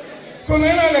 So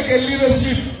now like a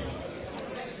leadership.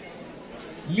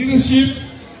 Leadership,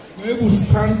 we will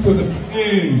stand to the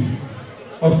pain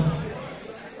of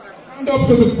stand up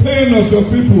to the pain of your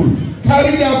people.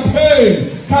 Carry their pain,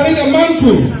 carry the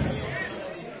mantle.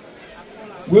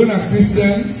 We're not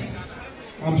Christians.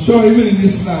 I'm sure even in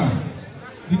this land,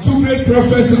 the 2 great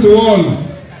prophets in the world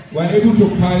were able to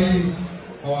carry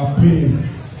our pains.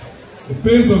 The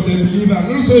pains of the believer.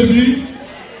 And also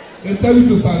they tell you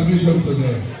to salvation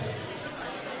today.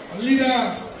 A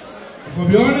leader, if I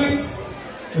be honest,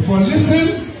 if I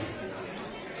listen,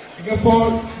 if I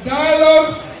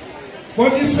dialogue,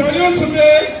 but Israel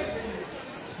today,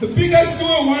 the biggest thing I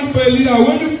want for a leader, I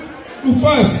want to do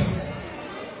first.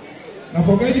 Now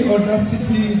forget the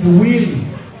audacity, the will,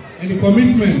 and the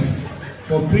commitment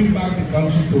for bring back the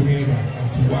country together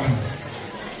as one.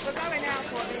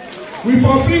 We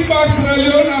for bring back Sierra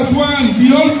Leone as one,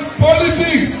 beyond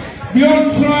politics,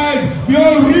 beyond tribe,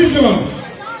 beyond region.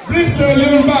 Bring Sierra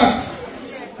Leone back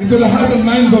into the heart and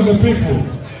minds of the people,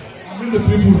 and bring the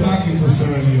people back into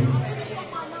Sierra Leone.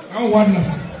 I want us.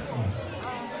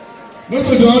 Not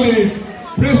to do all the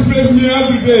praise me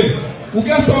every day. We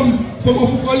get some of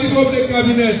the colleagues of the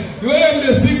cabinet. You hear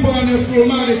them sing for an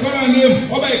escroman, they call a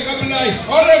name, or by a capital,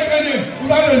 or they can name. Who's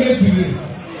that a today?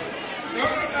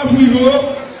 If we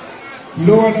go, you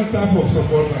don't want that type of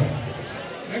supporter.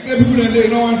 Like the people in there, you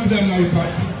don't want to see them now in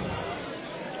party.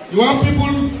 You want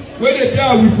people where they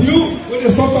are with you, where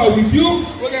they suffer with you,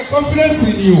 where they have confidence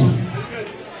in you.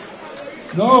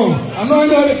 No, I know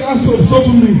they can't stop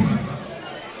me.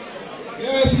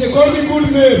 Yes, they call me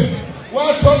good name.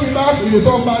 Why turn me back if they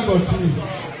talk bad about me?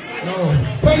 No.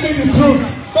 Tell me the truth.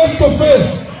 Face to face.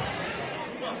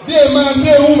 Be a man, be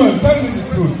a woman. Tell me the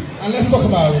truth. And let's talk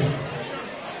about it.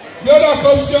 The other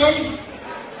question.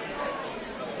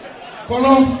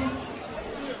 Kono.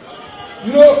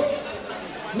 You know,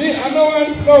 me, I don't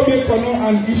want to make Kono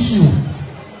an issue.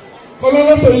 Kono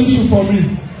not an issue for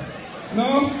me.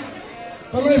 No?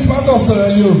 Kono is part of Sierra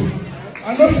Leone.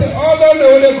 I don't say all the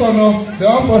way Kono, they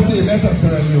all foresee a better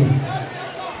Sierra Leone.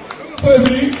 So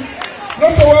me,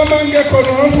 not a one man get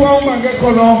Kono, not one woman get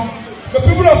Kono. The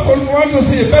people of Kono want to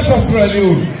see a better Sierra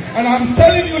Leone. And I'm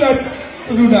telling you that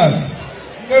to do that.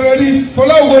 They're ready for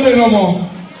that go there no more.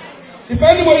 If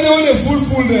anybody want to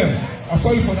fool them, I'm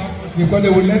sorry for that person because they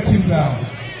will let him down.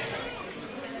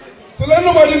 So let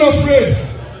nobody not afraid.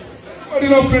 Nobody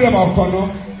not afraid about Kono.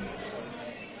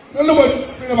 Let nobody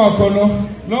afraid about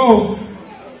Kono. No.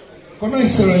 Kono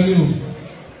is Sierra Leone.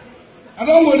 I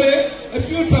don't go there a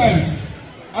few times.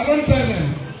 I don't tell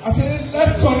them. I say,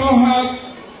 let Kono have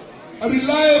a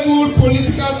reliable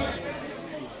political.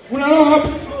 When I don't have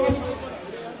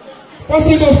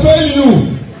person to fail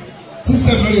you,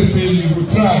 system will fail you. Will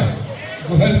try.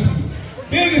 Will help you.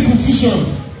 Build institutions.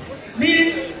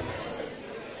 Me,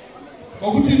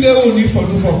 Okutinde only for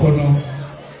do for Kono.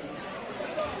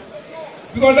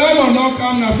 Because that will not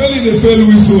come now. Failing the fail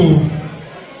we so.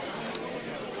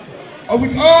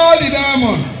 With all the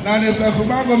diamond, now there's like a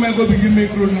government go begin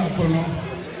make road now Kono.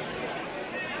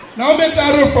 Now make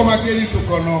that road from Akeli to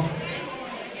Kono.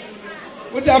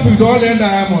 What happened with all the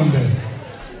diamond there?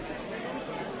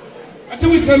 I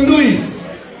think we can do it.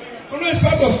 Kono is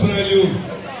part of Sierra Leone.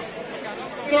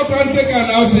 You know, can take and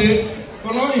now say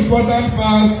Kono important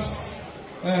pass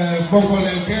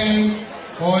Bongolenken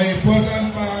or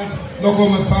important pass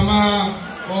Lokomasama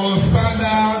or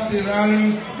Sada,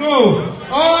 Tirani. No.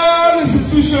 All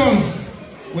institutions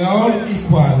were all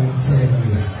equal in Sierra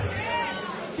Leone.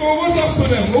 So we won't talk to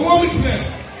them. We won't meet them.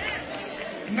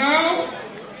 Now,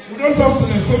 we don't talk to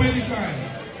them so many times.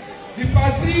 The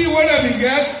party, whatever we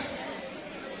get,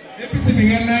 APC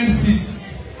began 9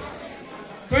 seats.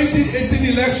 2018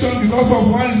 election, because of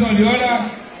one is on the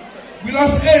other, we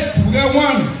lost 8. We got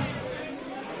 1.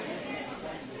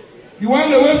 The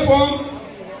one away from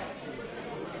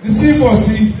the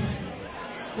C4C.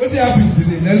 What happened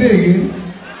today?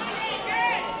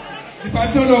 The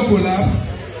party don't collapse.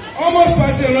 Almost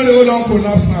party don't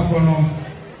collapse now.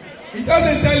 It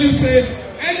doesn't tell you, say,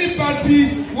 any party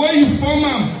where you form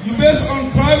them, you based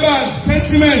on tribal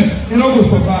sentiments, you not go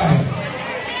survive.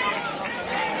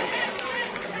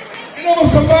 You not go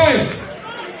survive.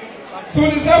 So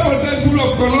the type of that people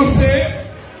of Kono say,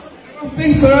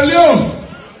 things Sierra Leone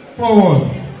forward.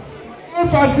 One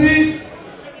party,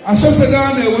 I shut it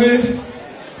down the way.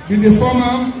 In the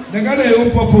former, they got their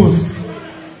own purpose.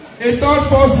 A third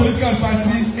force political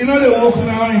party, you know they work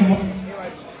now anymore.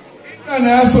 And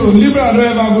also, Liberal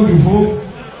don't ever go before.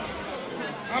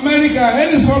 America,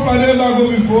 any small party ever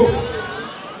go before.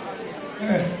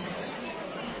 Yeah.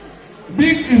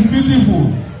 Big is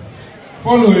beautiful.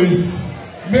 Follow it.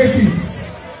 Make it.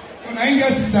 When I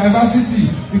get diversity,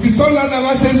 if you turn that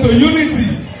diversity into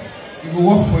unity, it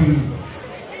will work for you.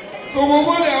 So we'll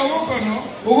go there and work on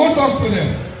it. We'll go talk to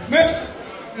them. Men,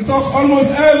 they talk almost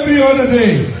every other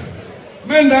day.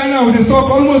 Men now, they talk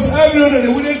almost every other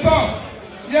day. When they talk,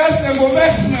 yes, they go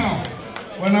back now.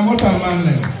 When I'm not a man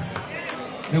them,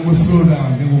 they will slow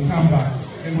down, they will come back.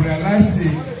 They will realize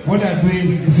that what they're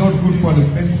doing is not good for the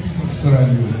benefit of Sierra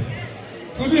Leone.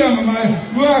 So dear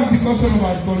Mama, you ask the question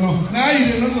about Kono. Now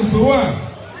you don't know so what?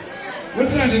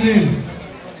 What's the name?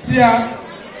 Sia.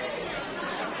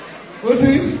 What's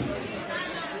it?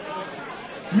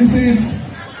 Mrs.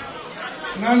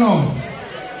 Nano.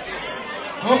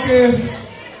 Okay.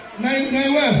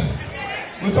 Nine well.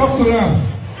 We talk to them.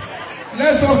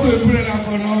 Let's talk to the people that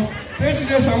come. Say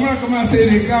today, Samura Kamara say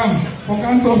they come for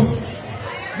can't talk.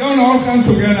 They don't all come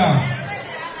together.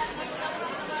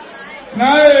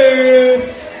 Now,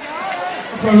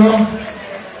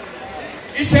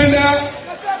 each other,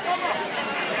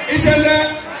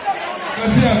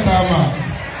 let's see a timer.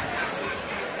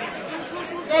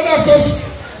 Of course,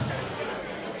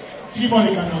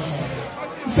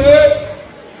 say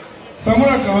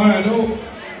Samura Kamara, no,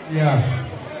 yeah.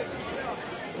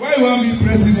 Why you want to be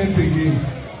president again?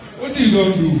 What you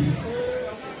don't do?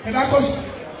 And that cost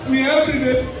me every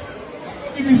day.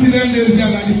 APC them days here,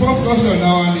 and the first question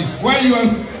now only. Why you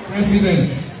want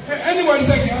president? Hey, anybody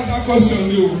say can answer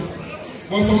question you,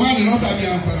 but some man did not have the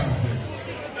answer themselves.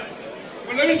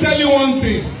 But let me tell you one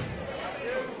thing.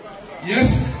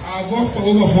 Yes, I've worked for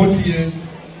over 40 years.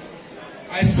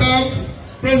 I served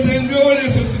President Leone,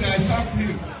 so today I served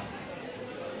him.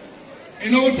 You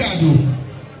know what I do?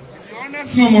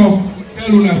 Some of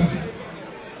Leone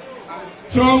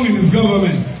strong in his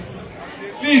government.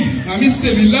 Lead, now me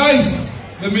stabilize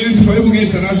the military for able to get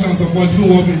international support, even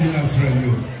work in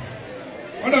Australia.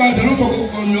 Otherwise, they don't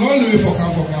forget on me all the way for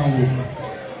Kanwo.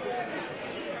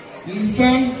 You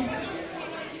understand?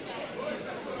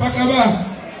 Pakaba,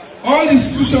 all the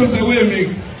institutions that we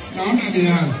make, now I'm not in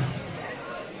hand.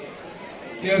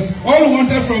 Yes, all we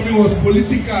wanted from me was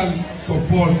political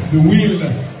support, the will.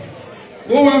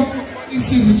 Over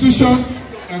this institution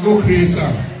and go create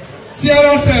them.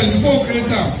 Sierra Tel, before create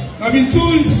them, there have been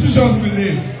 2 institutions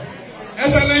within.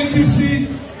 SLNTC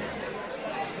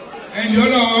and the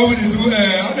other one we do,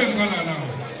 how do you call it now?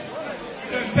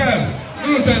 Centel.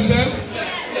 You know Centel?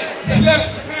 Sled,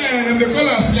 and they call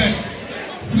it Sled.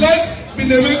 Sled, when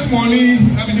they make money,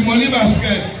 I mean the money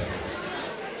basket.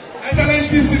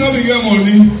 SLNTC not be get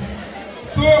money.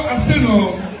 So I say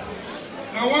no.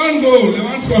 Now one goal, they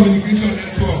want communication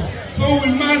network. So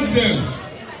we match them.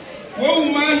 When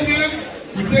we match them,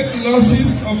 we take the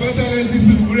losses of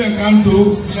SLNTC to bring account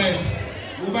to Sled.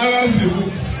 We balance the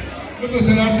books. What was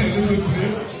that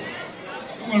today?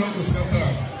 Come on, to scatter.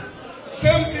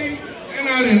 Same thing,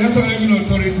 NRA, National Revenue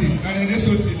Authority, and in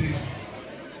today.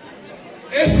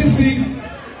 ACC,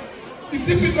 the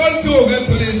difficulty we get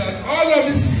today is that all of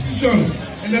these institutions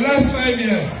in the last 5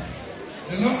 years,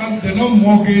 they not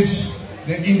mortgage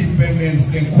their independence,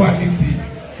 their quality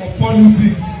for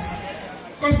politics.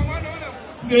 Because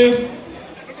the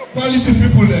quality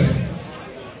people there.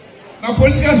 Now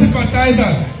political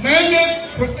sympathizers. Now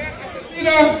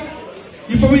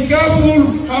if we be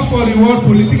careful how for reward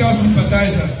political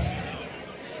sympathizers.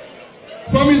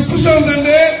 Some institutions and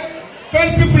they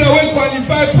find people that well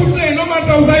qualified, put them no matter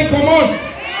how they come on.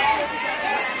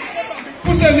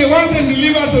 Put them the ones and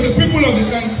deliver to the people of the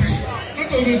country.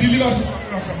 Not only deliver to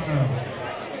Samura Kamara.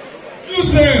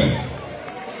 Use them.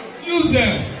 Use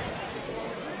them.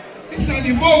 It's not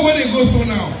the vote where they go so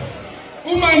now.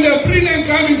 Women, they bring them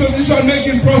come into decision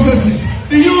making processes.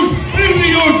 The youth, bring the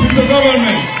youth into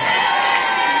government.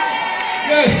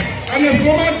 Yes, and as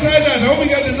government tried that, how we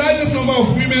get the largest number of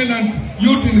women and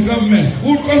youth in the government.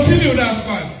 We'll continue that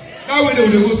fight. That way they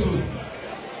will go soon.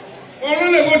 But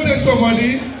when they go take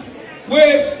somebody,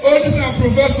 where all this are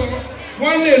professor,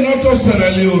 one day not touch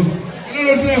Sierra Leone, you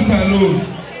know not touch Sierra Leone.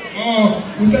 Oh,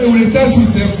 we say we will test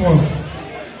with them first.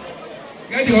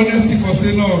 Get the honesty for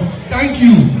saying no, thank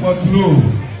you, but no.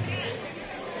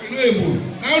 You're not able.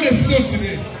 Now they see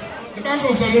today. The Bank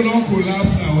of Sierra Leone don't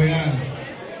collapse now we are.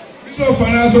 Minister of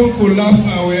Finance don't collapse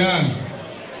now we are.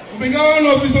 We got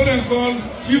one officer they call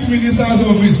Chief Minister's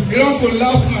Office. They don't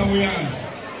collapse now we are.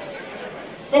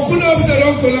 But good officer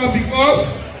don't collapse because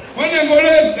when they go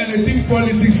there, then they think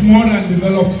politics more than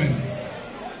development.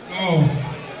 No.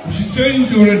 We should change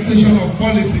the orientation of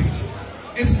politics.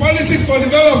 It's politics for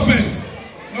development.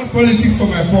 Not politics for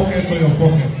my pocket or your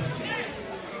pocket.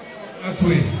 That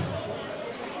way.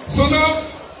 So now,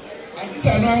 at least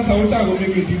I know answer what I will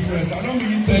make a difference. I don't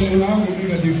begin telling you how I will make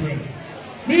a difference.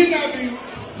 Me now be,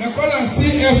 they call her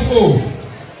CFO.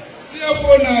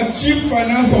 CFO now Chief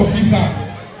Finance Officer.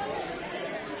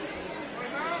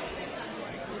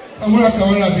 Samura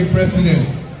Kamara be president.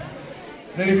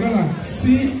 Then they call her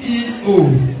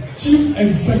CEO, Chief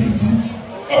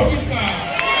Executive Officer.